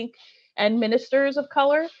I think, and ministers of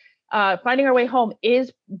color, Finding Our Way Home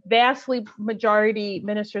is vastly majority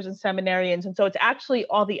ministers and seminarians. And so it's actually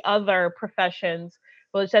all the other professions,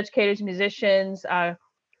 religious educators, musicians,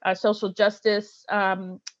 social justice,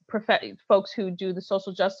 folks who do the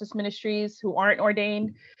social justice ministries who aren't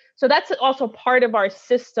ordained. So that's also part of our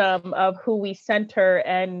system of who we center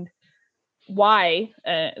and why.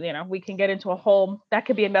 We can get into that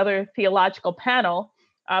could be another theological panel.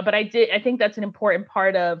 But I think that's an important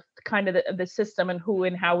part of kind of the system and who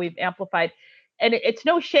and how we've amplified. And it's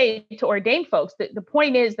no shade to ordained folks. The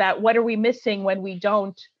point is that what are we missing when we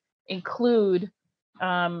don't include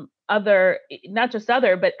not just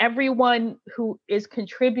other, but everyone who is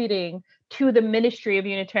contributing to the ministry of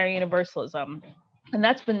Unitarian Universalism. And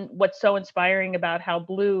that's been what's so inspiring about how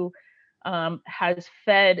BLUU has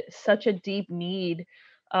fed such a deep need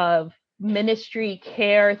of ministry,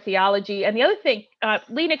 care, theology. And the other thing,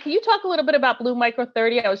 Lena, can you talk a little bit about BLUU Micro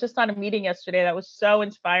 30? I was just on a meeting yesterday that was so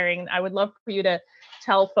inspiring. I would love for you to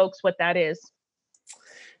tell folks what that is.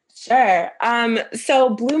 Sure.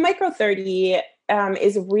 So BLUU Micro 30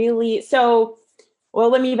 is really,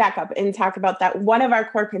 let me back up and talk about that. One of our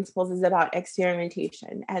core principles is about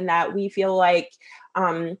experimentation, and that we feel like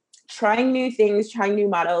trying new things, trying new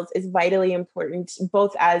models is vitally important,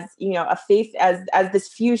 both as, a faith, as this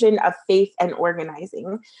fusion of faith and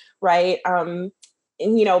organizing, right?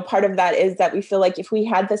 Part of that is that we feel like if we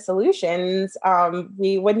had the solutions,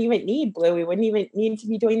 we wouldn't even need BLUU. We wouldn't even need to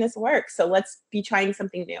be doing this work. So let's be trying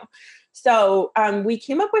something new. So we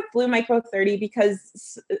came up with BLUU Micro 30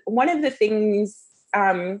 because one of the things,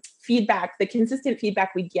 the consistent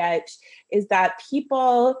feedback we get is that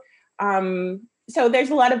people, so there's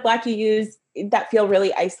a lot of Black UUs that feel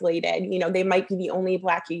really isolated. They might be the only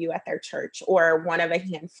Black UU at their church or one of a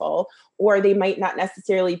handful, or they might not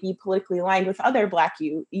necessarily be politically aligned with other Black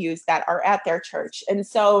UUs that are at their church. And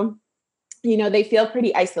so, they feel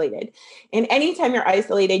pretty isolated. And anytime you're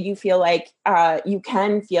isolated, you feel like, you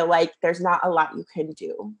can feel like there's not a lot you can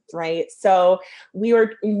do, right? So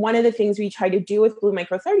one of the things we try to do with BLUU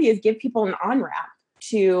Micro 30 is give people an on-ramp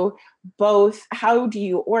to both how do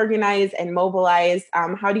you organize and mobilize,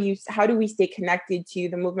 how do we stay connected to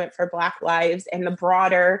the movement for Black lives and the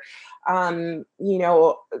broader,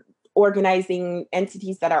 organizing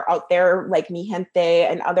entities that are out there like Mi Gente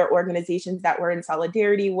and other organizations that we're in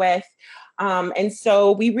solidarity with. And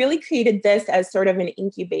so we really created this as sort of an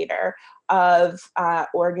incubator of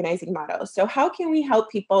organizing models. So how can we help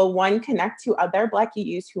people, one, connect to other Black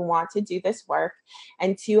UUs who want to do this work,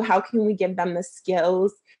 and two, how can we give them the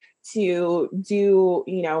skills to do,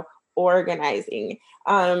 organizing?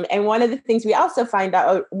 And one of the things we also find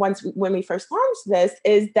out when we first launched this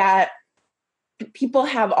is that people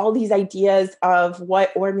have all these ideas of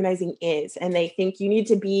what organizing is, and they think you need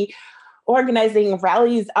to be organizing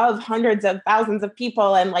rallies of hundreds of thousands of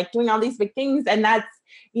people and like doing all these big things. And that's,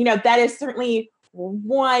 that is certainly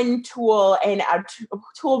one tool in a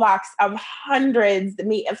toolbox of hundreds,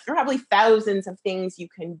 probably thousands of things you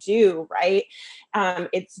can do, right?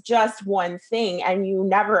 It's just one thing, and you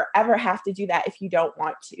never, ever have to do that if you don't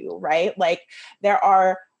want to, right? Like there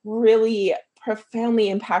are really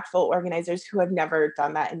profoundly impactful organizers who have never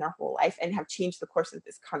done that in their whole life and have changed the course of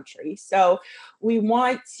this country. So we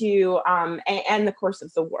want to, and the course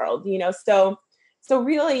of the world, so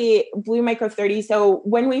really BLUU Micro 30. So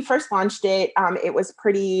when we first launched it, it was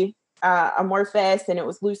pretty amorphous and it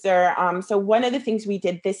was looser. So one of the things we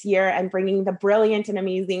did this year, and bringing the brilliant and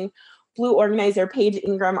amazing BLUU organizer Paige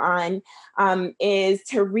Ingram on, is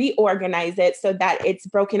to reorganize it so that it's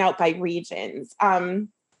broken out by regions. And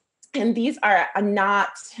these are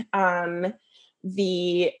not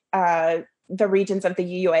the regions of the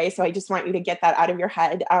UUA. So I just want you to get that out of your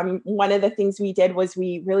head. One of the things we did was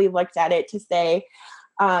we really looked at it to say,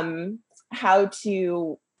 how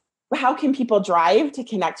can people drive to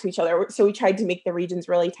connect to each other? So we tried to make the regions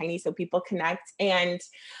really tiny so people connect. And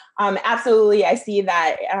absolutely, I see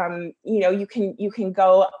that, you can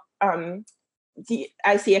go,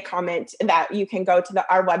 I see a comment that you can go to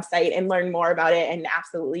our website and learn more about it. And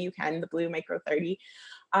absolutely you can, the BLUU Micro 30.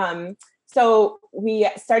 So we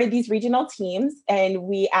started these regional teams and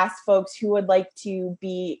we asked folks who would like to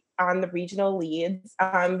be on the regional leads.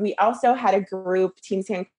 We also had a group, Team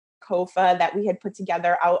Sankofa, that we had put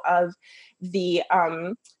together out of the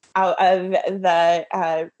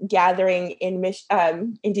gathering in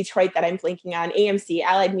Detroit that I'm blanking on, AMC,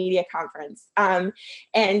 Allied Media Conference. And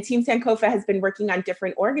Team Sankofa has been working on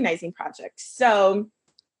different organizing projects. So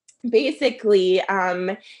basically,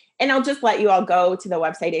 and I'll just let you all go to the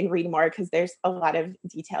website and read more because there's a lot of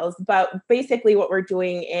details. But basically what we're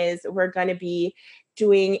doing is we're going to be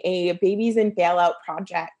doing a babies and bailout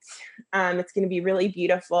project. It's going to be really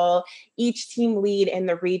beautiful. Each team lead in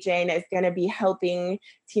the region is going to be helping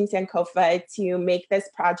Team Sankofa to make this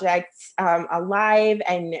project alive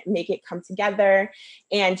and make it come together.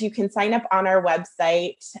 And you can sign up on our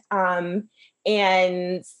website. And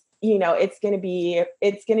it's going to be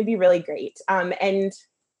really great. And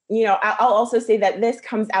I'll also say that this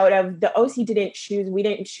comes out of the OC we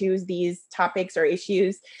didn't choose these topics or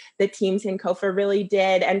issues. The Team Sankofa really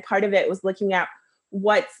did. And part of it was looking at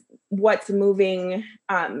what's moving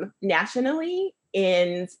nationally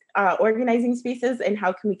in organizing spaces and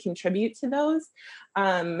how can we contribute to those.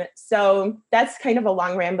 So that's kind of a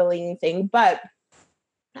long rambling thing, but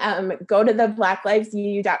go to the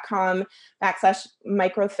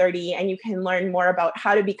blacklivesuu.com/micro30 and you can learn more about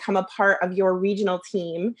how to become a part of your regional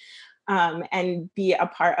team and be a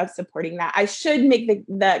part of supporting that. I should make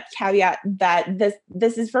the caveat that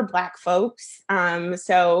this is for Black folks.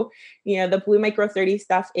 So, the BLUU Micro 30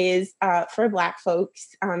 stuff is for Black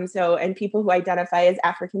folks. And people who identify as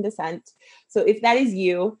African descent. So if that is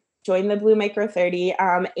you, join the BLUU Micro 30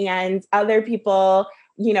 and other people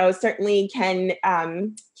certainly can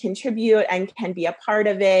contribute and can be a part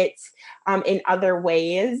of it in other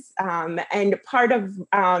ways. And part of,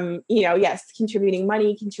 yes, contributing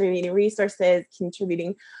money, contributing resources,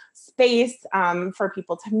 contributing space for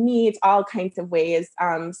people to meet, all kinds of ways.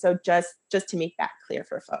 So just to make that clear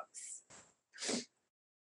for folks.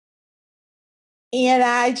 And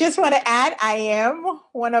I just want to add, I am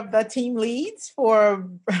one of the team leads for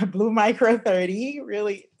BLUU Micro 30.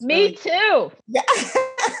 Really. Me too. Yeah.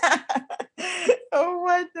 Oh,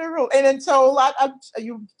 wonderful. And then so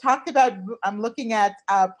you talked about, I'm looking at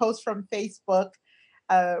posts from Facebook.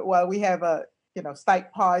 We have a,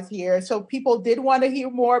 slight pause here. So people did want to hear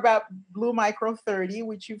more about BLUU Micro 30,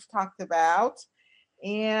 which you've talked about.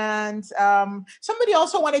 And somebody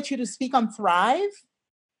also wanted you to speak on Thrive.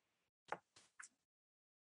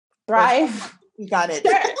 You got it.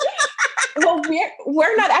 Well,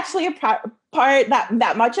 we're not actually a part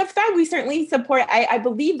that much of Thrive. We certainly support. I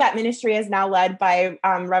believe that ministry is now led by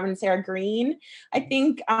Reverend Sarah Green, I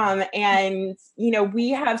think. And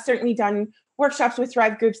we have certainly done workshops with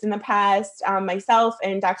Thrive groups in the past. Myself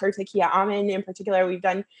and Dr. Takia Amin in particular, we've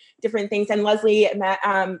done different things. And Leslie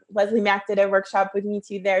Mack did a workshop with me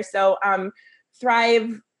too there. So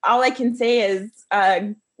Thrive. All I can say is.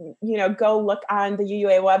 Go look on the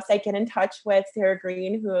UUA website, get in touch with Sarah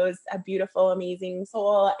Green, who is a beautiful, amazing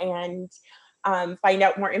soul, and find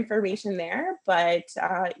out more information there. But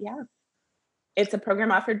it's a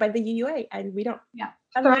program offered by the UUA, and we don't. Yeah,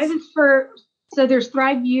 Thrive is so there's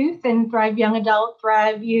Thrive Youth and Thrive Young Adult.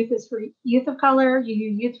 Thrive Youth is for youth of color, UU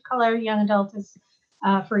Youth of Color. Young Adult is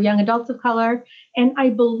for young adults of color. And I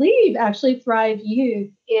believe actually Thrive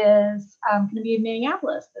Youth is going to be in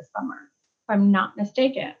Minneapolis this summer, if I'm not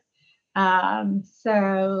mistaken.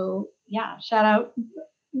 So yeah, shout out.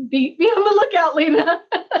 Be on the lookout, Lena.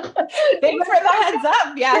 Thanks for the heads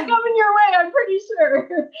up. Yeah, they're coming your way, I'm pretty sure.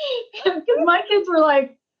 Because my kids were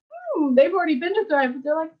like, they've already been to Thrive, but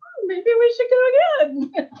they're like, maybe we should go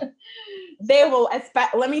again. They will.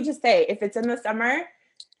 Let me just say, if it's in the summer,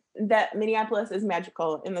 that Minneapolis is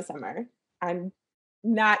magical in the summer. I'm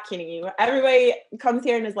not kidding you. Everybody comes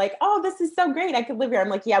here and is like, oh, this is so great. I could live here. I'm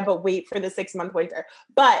like, yeah, but wait for the 6-month winter.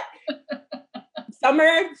 But summer,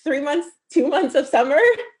 3 months, 2 months of summer,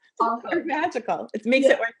 are magical. It makes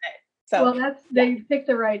it worth it. So, well, they picked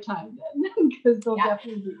the right time then, because they'll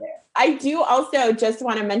definitely be there. I do also just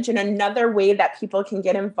want to mention another way that people can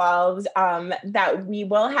get involved, that we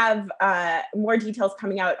will have more details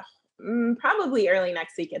coming out probably early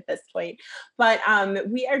next week at this point. But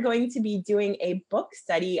we are going to be doing a book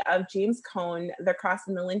study of James Cone, The Cross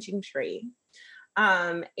and the Lynching Tree.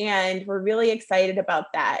 And we're really excited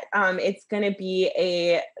about that. It's going to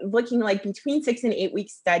be looking like between 6 and 8 week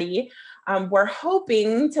study. We're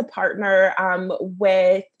hoping to partner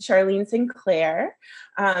with Charlene Sinclair,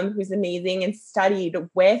 who's amazing and studied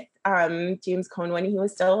with James Cone when he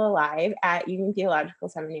was still alive at Union Theological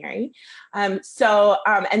Seminary. And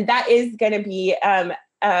that is going to be an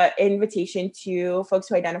invitation to folks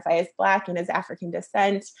who identify as Black and as African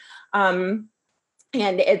descent.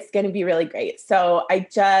 And it's going to be really great. So I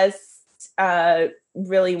just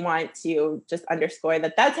really want to just underscore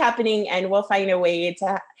that that's happening, and we'll find a way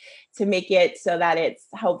to make it so that it's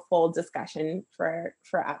helpful discussion for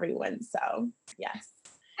everyone. So yes.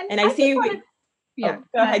 And I see. Go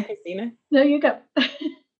ahead, Christina. No, you go.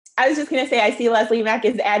 I was just going to say, I see Leslie Mack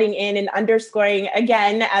is adding in and underscoring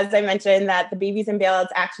again, as I mentioned, that the Babies and Bailouts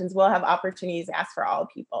actions will have opportunities to ask for all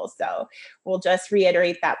people. So we'll just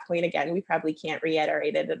reiterate that point again. We probably can't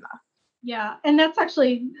reiterate it enough. Yeah. And that's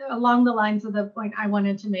actually along the lines of the point I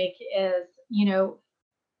wanted to make is,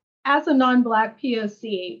 as a non-Black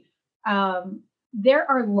POC,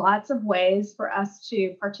 there are lots of ways for us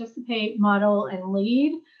to participate, model, and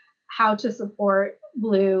lead how to support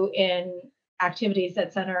BLUU in activities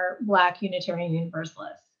that center Black Unitarian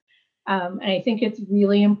Universalists. And I think it's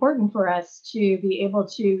really important for us to be able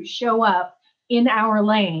to show up in our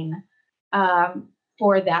lane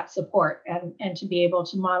for that support and to be able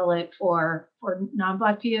to model it for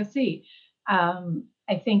non-Black POC.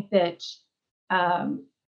 I think that,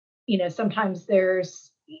 sometimes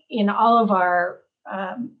there's, in all of our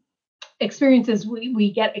experiences,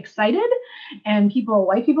 we get excited, and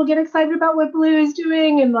white people get excited about what BLUU is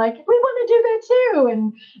doing, and like, we want to do that too.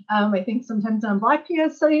 And I think sometimes on Black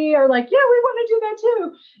POC are like, yeah, we want to do that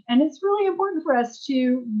too. And it's really important for us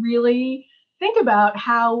to really think about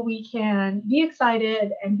how we can be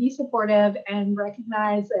excited and be supportive and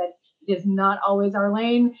recognize that it is not always our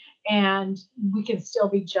lane, and we can still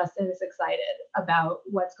be just as excited about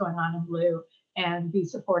what's going on in BLUU and be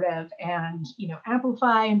supportive and,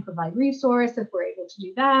 amplify and provide resource if we're able to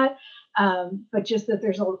do that. But just that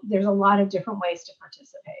there's a lot of different ways to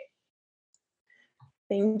participate.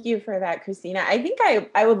 Thank you for that, Christina. I think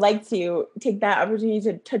I would like to take that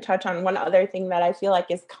opportunity to touch on one other thing that I feel like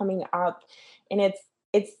is coming up, and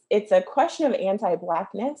it's a question of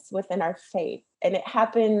anti-Blackness within our faith, and it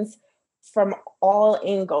happens from all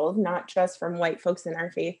angles, not just from white folks in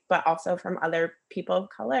our faith, but also from other people of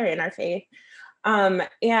color in our faith.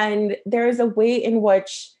 And there's a way in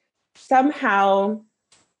which somehow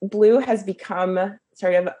BLUU has become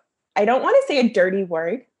sort of, I don't want to say a dirty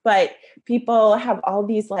word, but people have all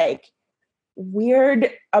these like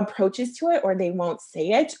weird approaches to it, or they won't say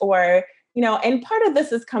it, or, and part of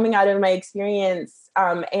this is coming out of my experience.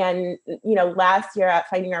 And, last year at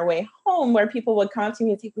Finding Our Way Home, where people would come up to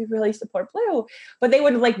me and say, we really support BLUU, but they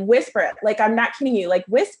would like whisper it. Like, I'm not kidding you, like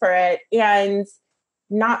whisper it and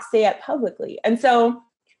not say it publicly. And so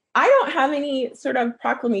I don't have any sort of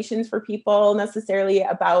proclamations for people necessarily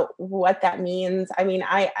about what that means. I mean,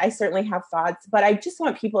 I certainly have thoughts, but I just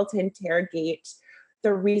want people to interrogate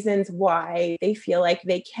the reasons why they feel like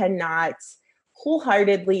they cannot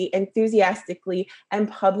wholeheartely, enthusiastically, and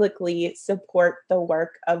publicly support the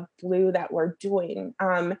work of BLUU that we're doing.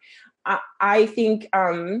 I think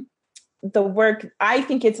the work, I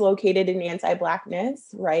think it's located in anti-Blackness,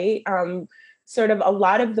 right? Sort of a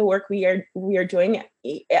lot of the work we are doing,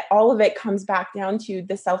 all of it comes back down to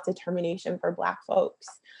the self-determination for Black folks.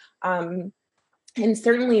 And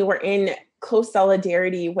certainly we're in close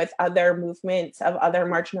solidarity with other movements of other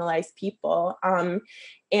marginalized people.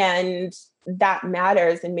 And that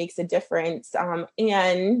matters and makes a difference.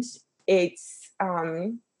 And it's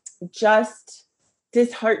just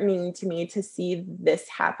disheartening to me to see this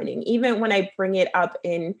happening, even when I bring it up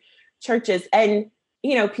in churches. And,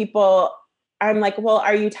 people, I'm like, well,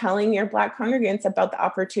 are you telling your Black congregants about the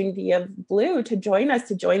opportunity of BLUU to join us,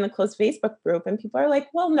 to join the closed Facebook group? And people are like,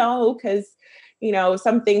 well, no, because,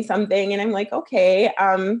 something. And I'm like, okay,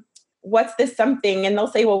 what's this something? And they'll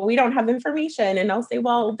say, well, we don't have information. And I'll say,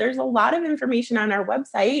 well, there's a lot of information on our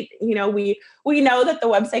website. You know, we know that the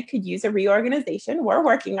website could use a reorganization. We're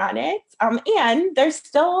working on it. And there's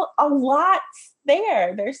still a lot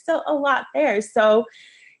there. There's still a lot there. So,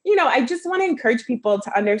 you know, I just want to encourage people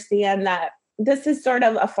to understand that this is sort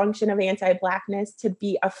of a function of anti-Blackness to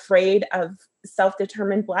be afraid of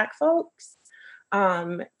self-determined Black folks,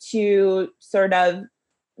 to sort of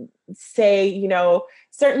say, you know,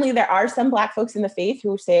 certainly there are some Black folks in the faith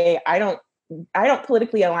who say, I don't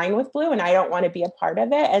politically align with BLUU and I don't want to be a part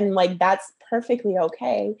of it. And like, that's perfectly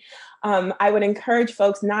okay. I would encourage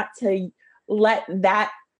folks not to let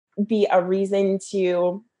that be a reason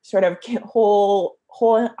to sort of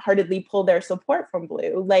wholeheartedly pull their support from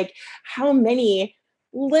BLUU. Like, how many,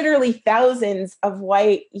 literally thousands of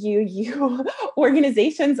white UU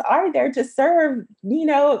organizations are there to serve, you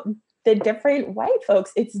know, the different white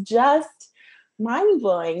folks? It's just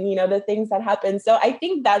mind-blowing, you know, the things that happen. So I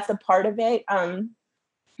think that's a part of it,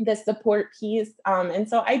 the support piece. And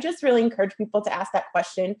so I just really encourage people to ask that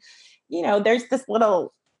question. You know, there's this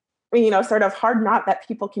little, you know, sort of hard knot that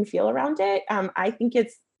people can feel around it. I think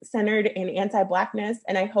it's centered in anti-Blackness.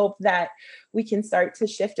 And I hope that we can start to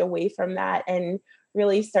shift away from that and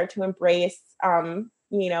really start to embrace,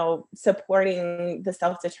 you know, supporting the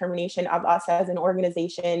self-determination of us as an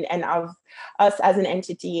organization and of us as an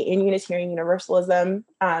entity in Unitarian Universalism.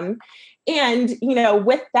 And, you know,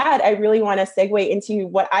 with that, I really want to segue into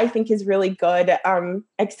what I think is really good,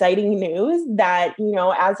 exciting news that, you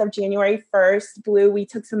know, as of January 1st, BLUU, we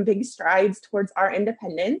took some big strides towards our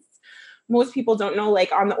independence. Most people don't know,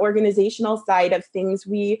 like, on the organizational side of things,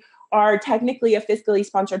 we are technically a fiscally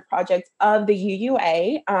sponsored project of the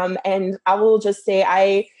UUA. And I will just say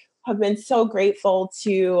I have been so grateful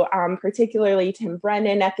to particularly Tim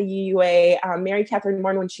Brennan at the UUA, Mary Catherine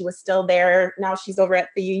Moore when she was still there. Now she's over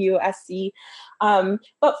at the UUSC.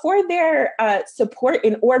 But for their support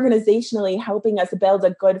in organizationally helping us build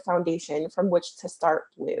a good foundation from which to start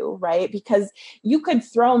BLUU, right? Because you could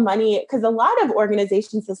throw money, because a lot of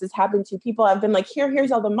organizations this has happened to, people have been like,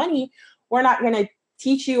 here's all the money. We're not going to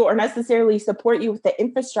teach you or necessarily support you with the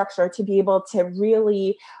infrastructure to be able to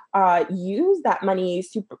really use that money,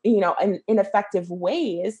 you know, in effective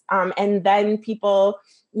ways. And then people,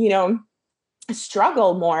 you know,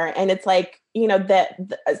 struggle more. And it's like, you know,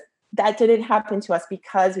 that didn't happen to us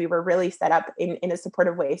because we were really set up in a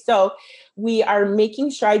supportive way. So we are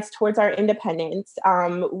making strides towards our independence.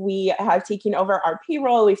 We have taken over our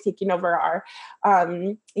payroll. We've taken over our,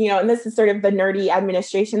 you know, and this is sort of the nerdy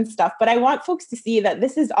administration stuff, but I want folks to see that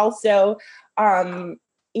this is also,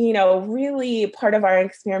 you know, really part of our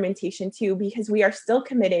experimentation too, because we are still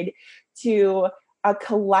committed to a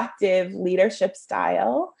collective leadership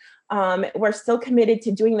style. We're still committed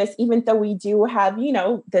to doing this, even though we do have, you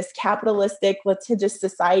know, this capitalistic, litigious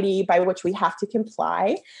society by which we have to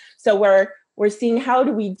comply. So we're seeing, how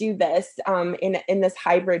do we do this in this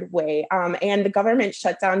hybrid way? And the government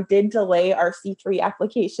shutdown did delay our C3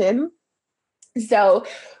 application. So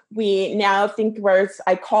we now think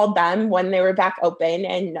I called them when they were back open,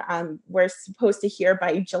 and we're supposed to hear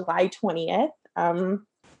by July 20th.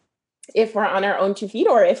 If we're on our own 2 feet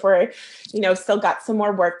or if we're, you know, still got some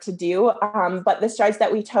more work to do. But the strides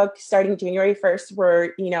that we took starting January 1st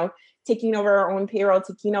were, you know, taking over our own payroll,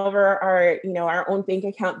 taking over our, you know, our own bank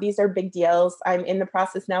account. These are big deals. I'm in the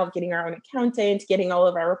process now of getting our own accountant, getting all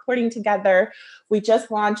of our reporting together. We just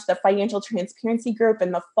launched the financial transparency group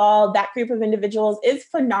in the fall. That group of individuals is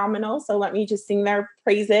phenomenal. So let me just sing their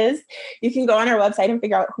praises. You can go on our website and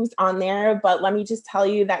figure out who's on there, but let me just tell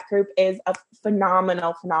you that group is a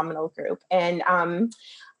phenomenal group. And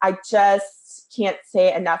I just can't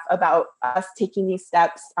say enough about us taking these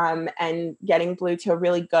steps and getting BLUU to a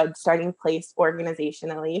really good starting place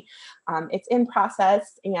organizationally. It's in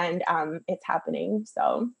process and it's happening.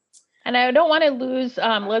 So. And I don't want to lose,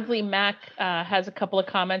 Leslie Mack has a couple of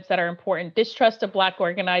comments that are important. Distrust of Black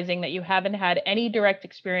organizing that you haven't had any direct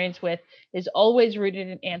experience with is always rooted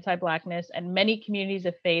in anti-Blackness, and many communities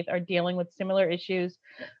of faith are dealing with similar issues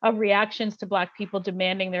of reactions to Black people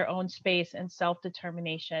demanding their own space and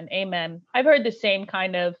self-determination. Amen. I've heard the same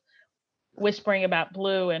kind of whispering about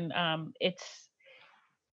BLUU, and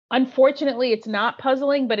unfortunately, it's not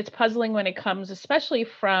puzzling, but it's puzzling when it comes, especially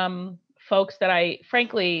from folks that I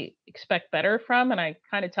frankly expect better from. And I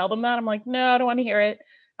kind of tell them that. I'm like, no, I don't want to hear it.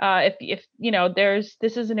 If you know, this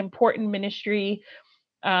is an important ministry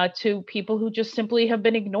to people who just simply have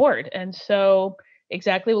been ignored. And so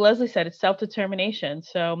exactly what Leslie said, it's self-determination.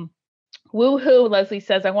 So woohoo, Leslie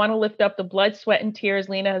says, I want to lift up the blood, sweat, and tears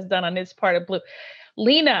Lena has done on this part of BLUU.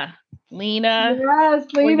 Lena, Yes, Lena.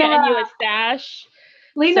 We're getting you a stash.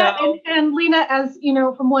 Lena, So- and Lena, as you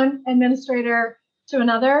know, from one administrator to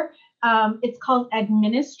another, it's called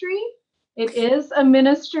administry. It is a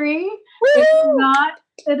ministry.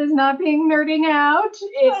 It is not being nerding out.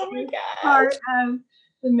 It is part of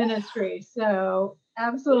the ministry. So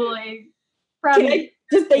absolutely proud Can of I you.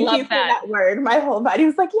 just thank Love you for that. that word? My whole body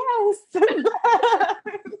was like, yes.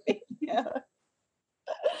 Thank you.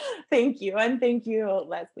 Thank you. And thank you,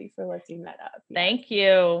 Leslie, for lifting that up. Yeah. Thank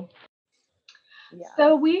you. Yeah.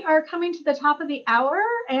 So we are coming to the top of the hour,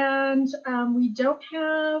 and we don't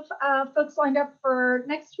have folks lined up for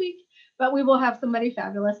next week, but we will have somebody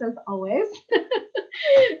fabulous as always.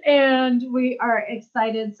 And we are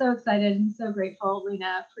excited, so excited and so grateful,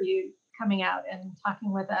 Lena, for you coming out and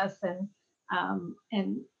talking with us. And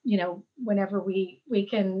you know, whenever we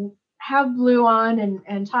can have BLUU on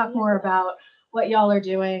and talk more about what y'all are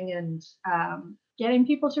doing, and getting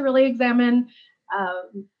people to really examine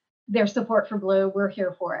their support for BLUU, we're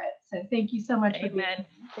here for it. So thank you so much for being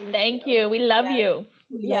Amen. Thank you. We love you.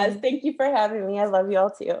 Yes, thank you for having me. I love you all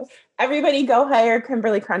too. Everybody go hire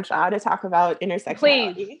Kimberly Crenshaw to talk about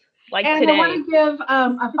intersectionality. Please, like and today. I want to give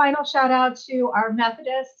a final shout out to our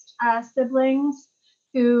Methodist siblings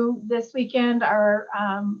who this weekend are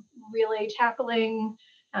really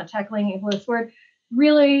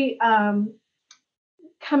really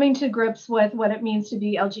coming to grips with what it means to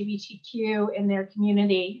be LGBTQ in their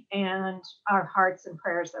community, and our hearts and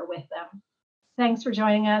prayers are with them. Thanks for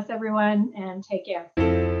joining us, everyone, and take care.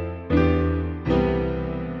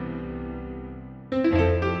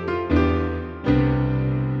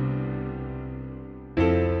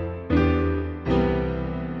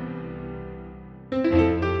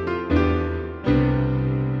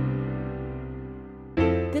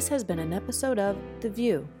 This has been an episode of The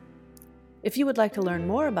VUU. If you would like to learn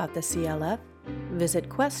more about the CLF, visit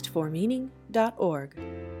questformeaning.org.